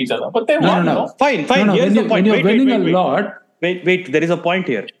didn't like each other. But they won. No. Fine. Here's the point. When you're winning a lot... Wait. There is a point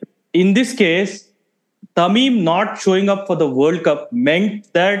here. In this case, Tamim not showing up for the World Cup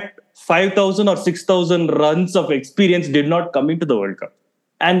meant that 5,000 or 6,000 runs of experience did not come into the World Cup.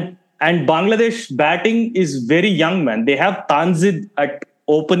 And Bangladesh batting is very young, man. They have Tanzid at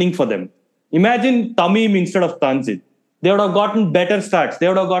opening for them. Imagine Tamim instead of Tanzid. they would have gotten better starts. They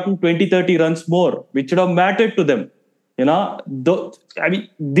would have gotten 20, 30 runs more, which would have mattered to them.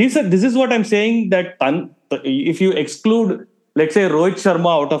 This is what I'm saying, that if you exclude, let's say, Rohit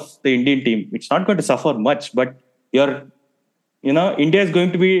Sharma out of the Indian team, it's not going to suffer much, but India is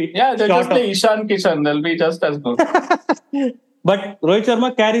going to be they'll just play Ishan Kishan. They'll be just as good. But Rohit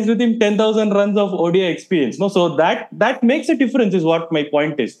Sharma carries with him 10,000 runs of ODI experience. No, so that makes a difference is what my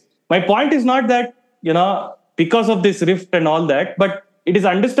point is. My point is not that, because of this rift and all that, but it is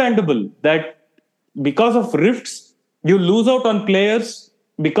understandable that because of rifts, you lose out on players.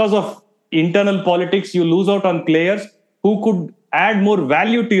 Because of internal politics, you lose out on players who could add more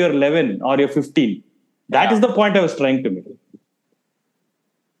value to your 11 or your 15. That is the point I was trying to make.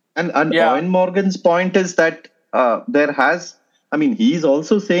 And Owen Morgan's point is that he's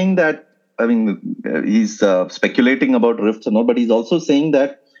also saying that, he's speculating about rifts and all, but he's also saying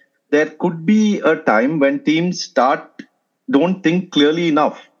that there could be a time when teams don't think clearly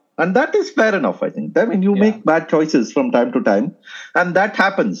enough. And that is fair enough, I think. You make bad choices from time to time, and that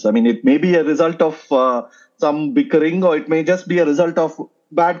happens. It may be a result of some bickering, or it may just be a result of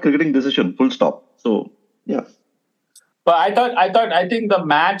bad cricketing decision, full stop. So, yeah. But I think the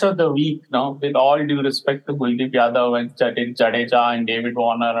match of the week, with all due respect to Kuldeep Yadav and Jadeja and David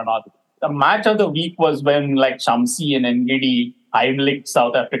Warner and all, the match of the week was when Shamsi and Ngidi Heimlich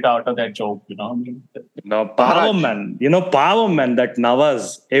South Africa out of that joke, Power man, that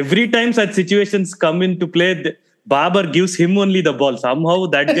Nawaz. Every time such situations come into play, Babar gives him only the ball. Somehow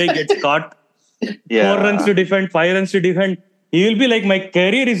that guy gets caught. 4 runs to defend, 5 runs to defend. He will be like, my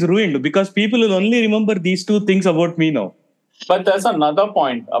career is ruined because people will only remember these 2 things about me now. But there's another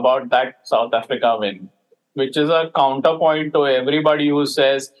point about that South Africa win, which is a counterpoint to everybody who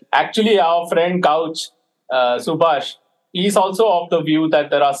says, actually, our friend Couch, Subhash, he's also of the view that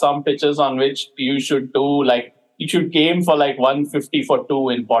there are some pitches on which you should do, you should game for 150 for 2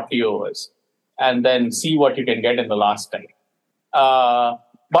 in 40 overs and then see what you can get in the last 10.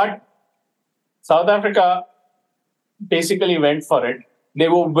 But South Africa basically went for it. They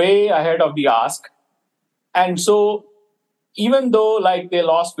were way ahead of the ask. And so even though they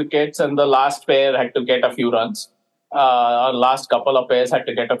lost wickets and the last pair had to get a few runs, last couple of pairs had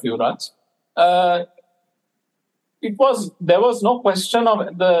to get a few runs, there was no question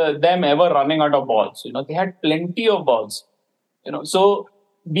of them ever running out of balls. They had plenty of balls. So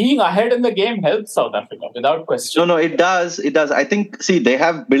being ahead in the game helps South Africa without question. No, it does. It does. I think, they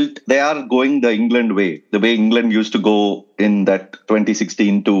are going the England way, the way England used to go in that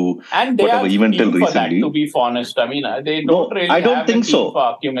 2016 to and they whatever even till recently. For that, to be honest. They don't really I don't have think a team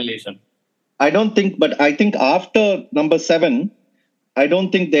for accumulation. I don't think, but I think after number 7, I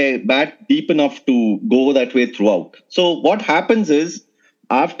don't think they bat deep enough to go that way throughout. So what happens is,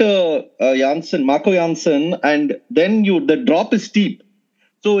 after Marco Jansen, and then the drop is steep.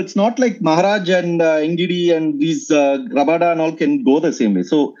 So it's not like Maharaj and Ngidi and these Rabada and all can go the same way.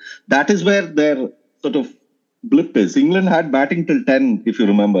 So that is where their sort of blip is. England had batting till 10, if you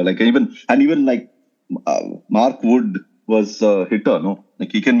remember. Mark Wood was a hitter, no?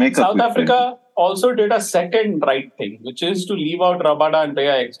 He can make South Africa also did a second right thing, which is to leave out Rabada and play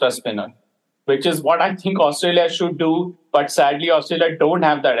an extra spinner, which is what I think Australia should do. But sadly, Australia don't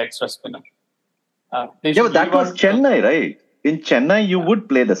have that extra spinner. But that was Chennai, right? In Chennai, you would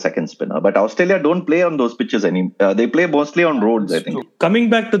play the second spinner, but Australia don't play on those pitches anymore. They play mostly on roads, I think. True. Coming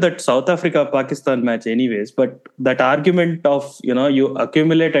back to that South Africa-Pakistan match anyways, but that argument of, you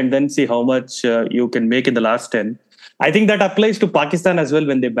accumulate and then see how much you can make in the last 10, I think that applies to Pakistan as well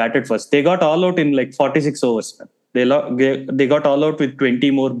when they batted first. They got all out in 46 overs. They got all out with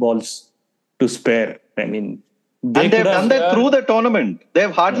 20 more balls to spare. And they've done that through the tournament. They've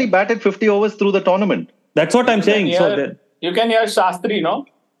hardly batted 50 overs through the tournament. That's what I'm saying. You can hear Shastri, no?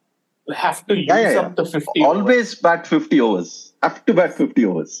 You have to use up the 50 Always bat 50 overs. Have to bat 50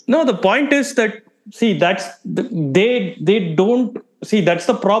 overs. No, the point is that, they don't... that's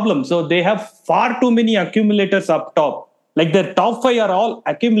the problem. So they have far too many accumulators up top. Their top 5 are all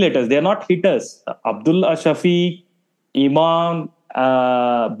accumulators. They're not hitters. Abdullah Shafi, Imam,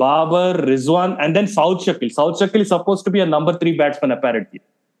 Babar, Rizwan, and then South Shakil. South Shakil is supposed to be a number 3 batsman, apparently.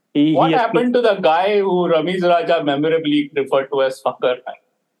 What happened to the guy who Ramiz Raja memorably referred to as fucker?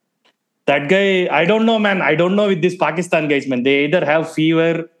 That guy, I don't know, man. I don't know with these Pakistan guys, man. They either have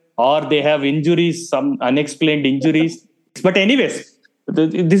fever or they have injuries, some unexplained injuries. But anyways,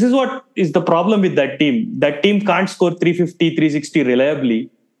 this is what is the problem with that team. That team can't score 350, 360 reliably.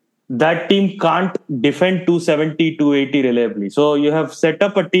 That team can't defend 270, 280 reliably. So you have set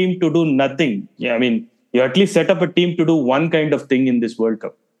up a team to do nothing. You at least set up a team to do one kind of thing in this World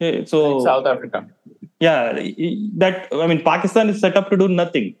Cup. So South Africa. Pakistan is set up to do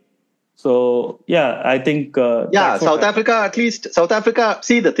nothing. So I think South Africa, at least South Africa.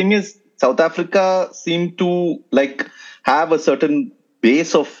 See, the thing is, South Africa seem to like have a certain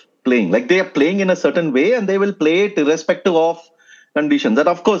base of playing. Like they are playing in a certain way, and they will play it irrespective of conditions. And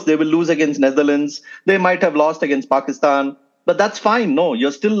of course, they will lose against Netherlands. They might have lost against Pakistan, but that's fine. No,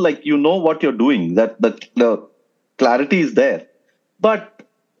 you're still like what you're doing. That the clarity is there. But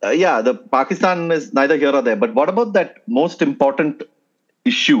the Pakistan is neither here or there. But what about that most important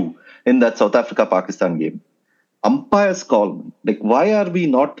issue in that South Africa-Pakistan game? Umpire's call. Like, why are we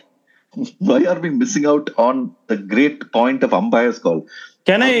missing out on the great point of umpire's call?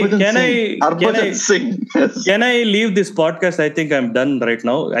 Can I Singh. Yes. Can I leave this podcast? I think I'm done right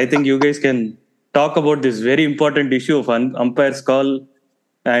now. I think you guys can talk about this very important issue of umpire's call.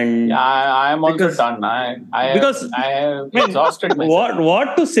 And I am also done. I have exhausted myself.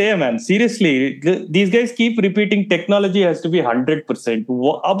 What to say, man? Seriously, these guys keep repeating technology has to be 100%.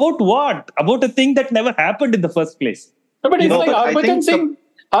 About what? About a thing that never happened in the first place. No, but it's like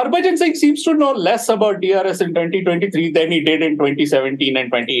Harbhajan Singh seems to know less about DRS in 2023 than he did in 2017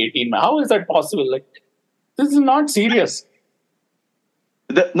 and 2018. How is that possible? Like, this is not serious.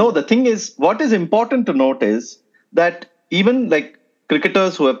 The thing is, what is important to note is that even like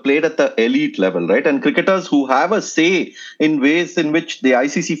cricketers who have played at the elite level, right? And cricketers who have a say in ways in which the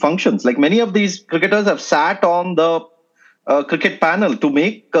ICC functions. Like many of these cricketers have sat on the cricket panel to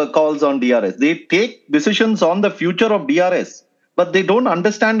make calls on DRS. They take decisions on the future of DRS, but they don't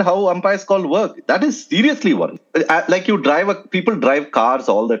understand how umpires call work. That is seriously worrying. Like people drive cars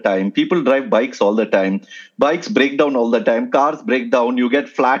all the time. People drive bikes all the time. Bikes break down all the time. Cars break down. You get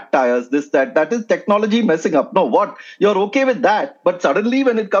flat tires, this, that. That is technology messing up. No, what? You're okay with that. But suddenly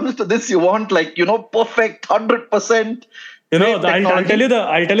when it comes to this, you want perfect 100%. I'll tell you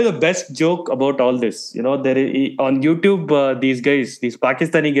the best joke about all this. There is, on YouTube, these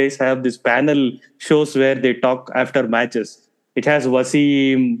Pakistani guys have this panel shows where they talk after matches. It has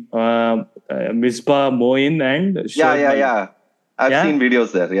Wasim, Misbah, Moin, and Shoaib. Yeah. I've seen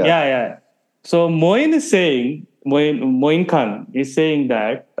videos there. Yeah. So Moin Khan is saying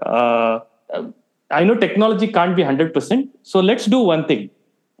that I know technology can't be 100%. So let's do one thing.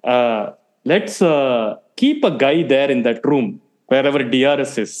 Let's keep a guy there in that room wherever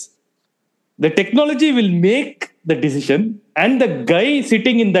DRS is. The technology will make the decision, and the guy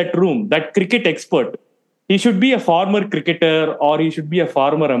sitting in that room, that cricket expert, he should be a former cricketer or he should be a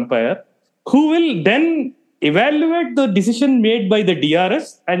former umpire who will then evaluate the decision made by the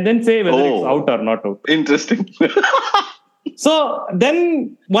DRS and then say whether it's out or not out. Interesting. So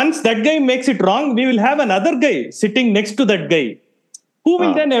then once that guy makes it wrong, we will have another guy sitting next to that guy who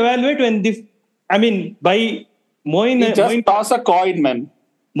will then evaluate when this... by Moin... Just toss a coin, man.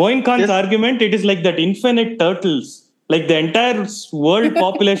 Moin Khan's argument, it is like that infinite turtles. Like the entire world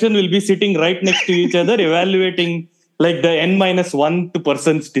population will be sitting right next to each other, evaluating like the N-1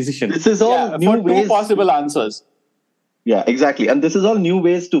 person's decision. This is all new ways. Two possible answers. Yeah, exactly. And this is all new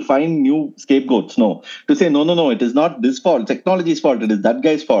ways to find new scapegoats. No, to say, no, it is not this fault. Technology's fault. It is that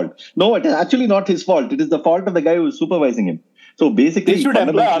guy's fault. No, it is actually not his fault. It is the fault of the guy who is supervising him. So basically, they should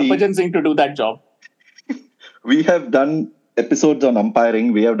employ Harbhajan Singh to do that job. We have done episodes on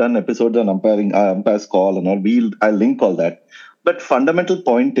umpiring. We have done episodes on umpiring, umpire's call and all. I'll link all that. But fundamental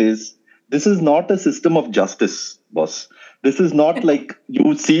point is, this is not a system of justice, boss. This is not like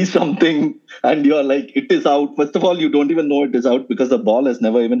you see something and you're like, it is out. First of all, you don't even know it is out because the ball has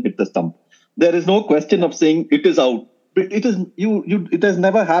never even hit the stump. There is no question of saying it is out. It is it has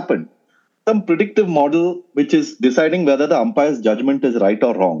never happened. Some predictive model which is deciding whether the umpire's judgment is right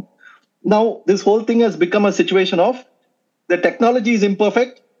or wrong. Now, this whole thing has become a situation of the technology is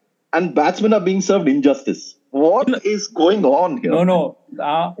imperfect and batsmen are being served injustice. What is going on here? No.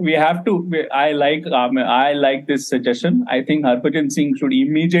 We have to. I like this suggestion. I think Harbhajan Singh should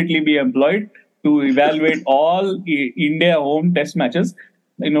immediately be employed to evaluate all India home test matches.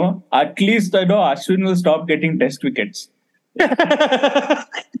 At least Ashwin will stop getting test wickets.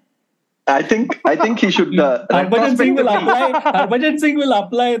 I think he should. Harbhajan Singh will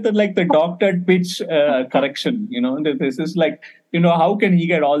apply the doctored pitch correction. This is like, how can he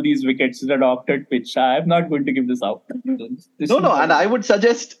get all these wickets? The doctored pitch. I am not going to give this out. No, and I would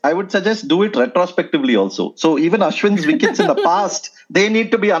suggest do it retrospectively also. So even Ashwin's wickets in the past, they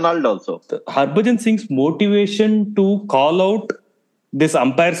need to be annulled also. Harbhajan Singh's motivation to call out this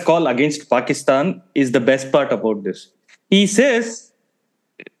umpire's call against Pakistan is the best part about this. He says,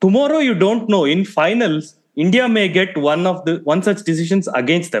 tomorrow you don't know. In finals, India may get one such decisions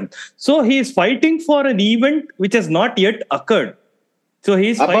against them. So he is fighting for an event which has not yet occurred. So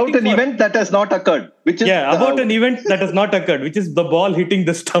he's about fighting an event that has not occurred, which is about an event that has not occurred, which is the ball hitting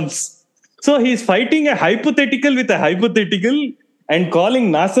the stumps. So he's fighting a hypothetical with a hypothetical and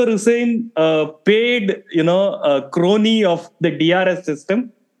calling Nasser Hussain a paid, crony of the DRS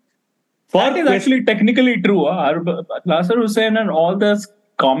system. That is actually technically true. Nasser Hussain and all the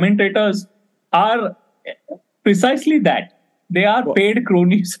commentators are precisely that. They are paid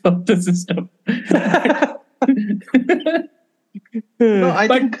cronies of the system. No, I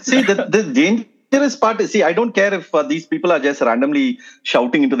think, the dangerous part is, I don't care if these people are just randomly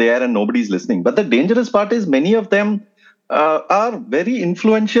shouting into the air and nobody's listening. But the dangerous part is many of them are very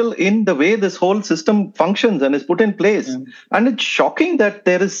influential in the way this whole system functions and is put in place. Mm. And it's shocking that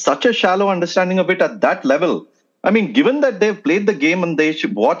there is such a shallow understanding of it at that level. I mean, given that they've played the game and they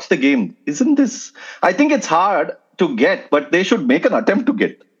should watch the game, isn't this... I think it's hard to get, but they should make an attempt to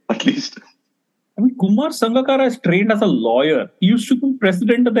get, at least. I mean, Kumar Sangakkara is trained as a lawyer. He used to be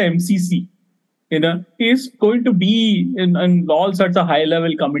president of the MCC. He's going to be in all sorts of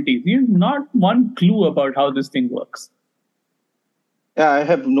high-level committees. He has not one clue about how this thing works. Yeah, I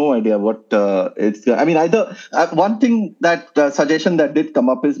have no idea what it's... I mean, either... one thing suggestion that did come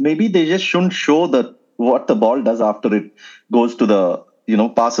up is maybe they just shouldn't show what the ball does after it goes to the,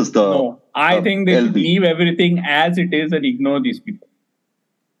 passes the... No, I think they should leave everything as it is and ignore these people.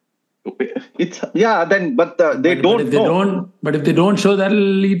 It's they don't know. But if they don't show, that'll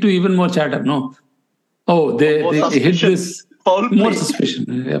lead to even more chatter. No. Oh, they hit this foul play. More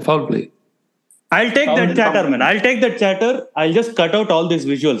suspicion. Yeah, foul play. I'll take that chatter, man. I'll take that chatter. I'll just cut out all these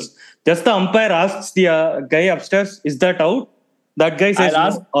visuals. Just the umpire asks the guy upstairs, "Is that out?" That guy says,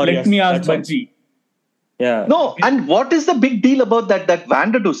 "Let me ask Bajji." Yeah. No, and what is the big deal about that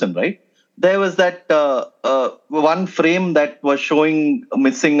Van der Dusen, right? There was that one frame that was showing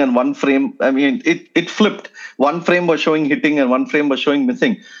missing and one frame, it flipped. One frame was showing hitting and one frame was showing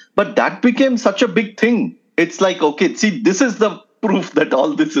missing. But that became such a big thing. It's like, okay, see, this is the proof that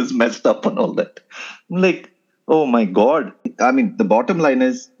all this is messed up and all that. Like, oh my God. I mean, the bottom line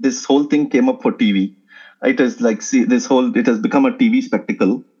is this whole thing came up for TV. It is like, it has become a TV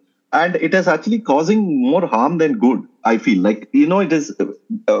spectacle. And it is actually causing more harm than good, I feel. Like, it is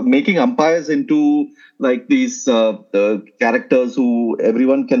making umpires into like these characters who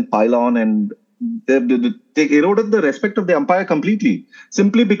everyone can pile on, and they eroded the respect of the umpire completely.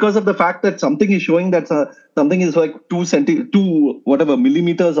 Simply because of the fact that something is showing that something is like 2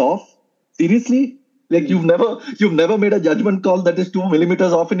 millimeters off. Seriously? Like you've never made a judgment call that is 2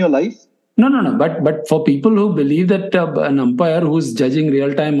 millimeters off in your life? No. But for people who believe that an umpire who's judging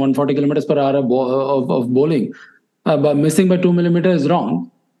real time 140 kilometers per hour of bowling, missing by 2 millimeters is wrong,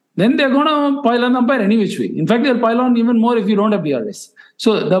 then they're going to pile on the umpire any which way. In fact, they'll pile on even more if you don't have DRS.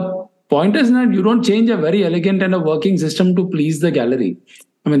 So the point is that you don't change a very elegant and a working system to please the gallery.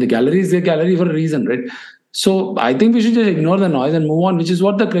 I mean, the gallery is the gallery for a reason, right? So I think we should just ignore the noise and move on, which is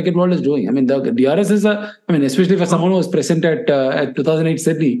what the cricket world is doing. I mean, the DRS is especially for someone who was present at 2008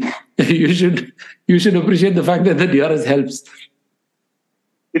 Sydney, you should appreciate the fact that the DRS helps.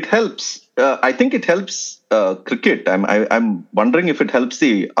 It helps. I think it helps cricket. I'm wondering if it helps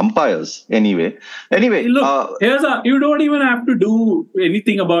the umpires anyway. Anyway, look, you don't even have to do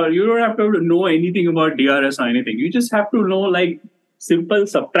anything about. You don't have to know anything about DRS or anything. You just have to know like simple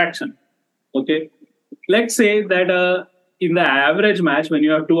subtraction. Okay. Let's say that in the average match, when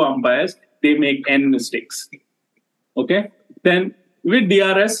you have 2 umpires, they make n mistakes. Okay? Then with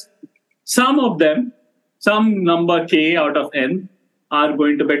DRS, some of them, some number k out of n, are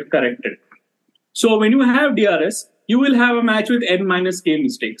going to get corrected. So when you have DRS, you will have a match with n minus k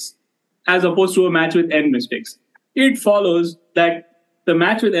mistakes, as opposed to a match with n mistakes. It follows that the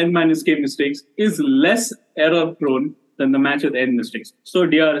match with n minus k mistakes is less error prone than the match with n mistakes. So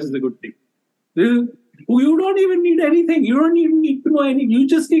DRS is a good thing. You don't even need anything. You don't even need to know anything. You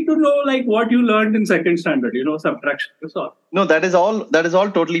just need to know like what you learned in second standard, subtraction. That's all. No, that is all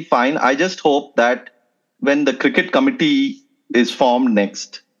totally fine. I just hope that when the cricket committee is formed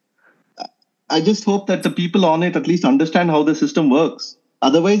next, I just hope that the people on it at least understand how the system works.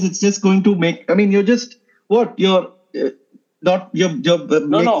 Otherwise, it's just going to make, you're just, you're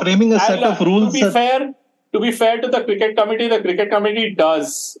framing a set of rules. To be fair to the cricket committee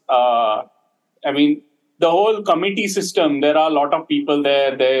does, the whole committee system, there are a lot of people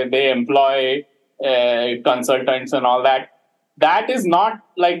there. They employ consultants and all that. That is not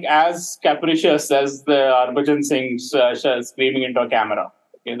like as capricious as the Harbhajan Singh screaming into a camera.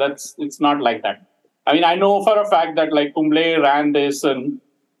 Okay, it's not like that. I know for a fact that like Kumble ran this and,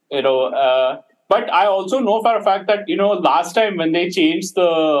 but I also know for a fact that, last time when they changed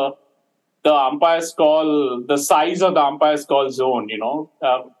the the umpire's call, the size of the umpire's call zone.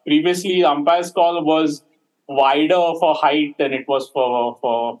 Previously, umpire's call was wider for height than it was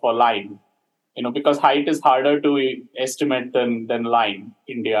for line. Because height is harder to estimate than line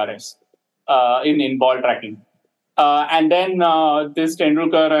in DRS, in ball tracking. And then this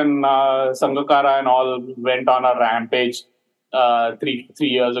Tendulkar and Sangakkara and all went on a rampage 3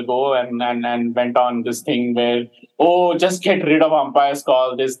 years ago and went on this thing where, just get rid of umpire's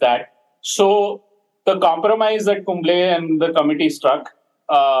call, this, that. So the compromise that Kumble and the committee struck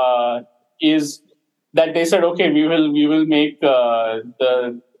is that they said, okay, we will make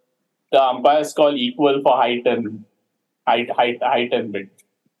the umpire's call equal for height and width.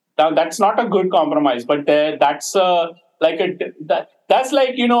 Now that's not a good compromise, but that's like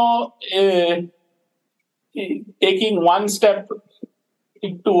taking one step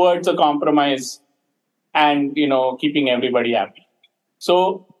towards a compromise and keeping everybody happy.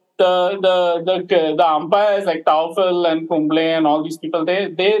 So the umpires like Taufel and Kumble and all these people,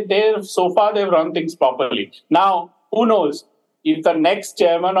 they so far they've run things properly. Now who knows? If the next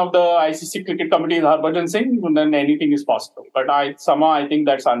chairman of the ICC Cricket Committee is Harbhajan Singh, then anything is possible. But I think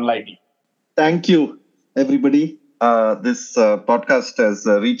that's unlikely. Thank you, everybody. This podcast has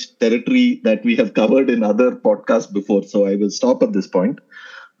reached territory that we have covered in other podcasts before, so I will stop at this point.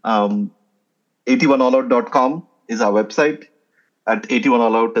 81allout.com is our website. At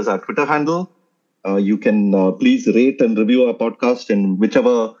 81allout is our Twitter handle. You can please rate and review our podcast in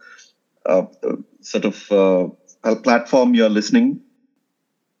whichever platform you're listening.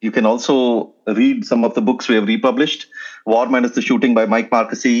 You can also read some of the books we have republished. War Minus the Shooting by Mike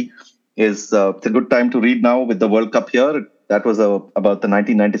Marquesi is it's a good time to read now with the World Cup here. That was about the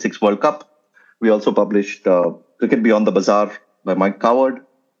 1996 World Cup. We also published Cricket Beyond the Bazaar by Mike Coward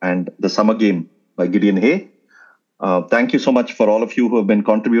and The Summer Game by Gideon Hay. Thank you so much for all of you who have been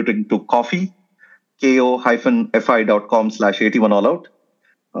contributing to Coffee, ko-fi.com/81allout.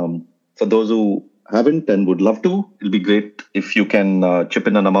 For those who haven't and would love to, it'll be great if you can chip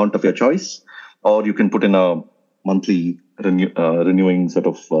in an amount of your choice, or you can put in a monthly renewing sort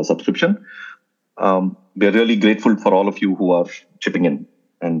of subscription. We're really grateful for all of you who are chipping in,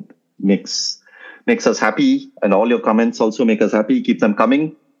 and makes us happy. And all your comments also make us happy. Keep them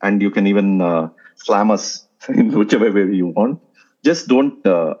coming, and you can even slam us in whichever way you want. Just don't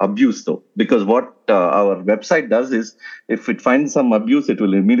abuse though, because what our website does is, if it finds some abuse, it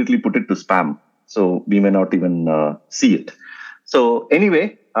will immediately put it to spam. So we may not even see it. So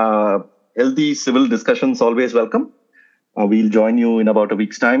anyway, healthy civil discussions always welcome. We'll join you in about a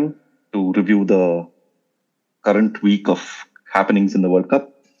week's time to review the current week of happenings in the World Cup.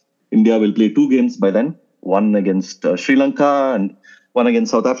 India will play 2 games by then, one against Sri Lanka and one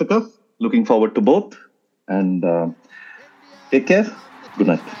against South Africa. Looking forward to both. And take care. Good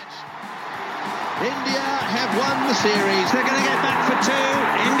night. India have won the series. They're going to get back for 2.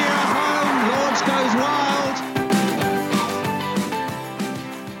 India home. Lords goes wide.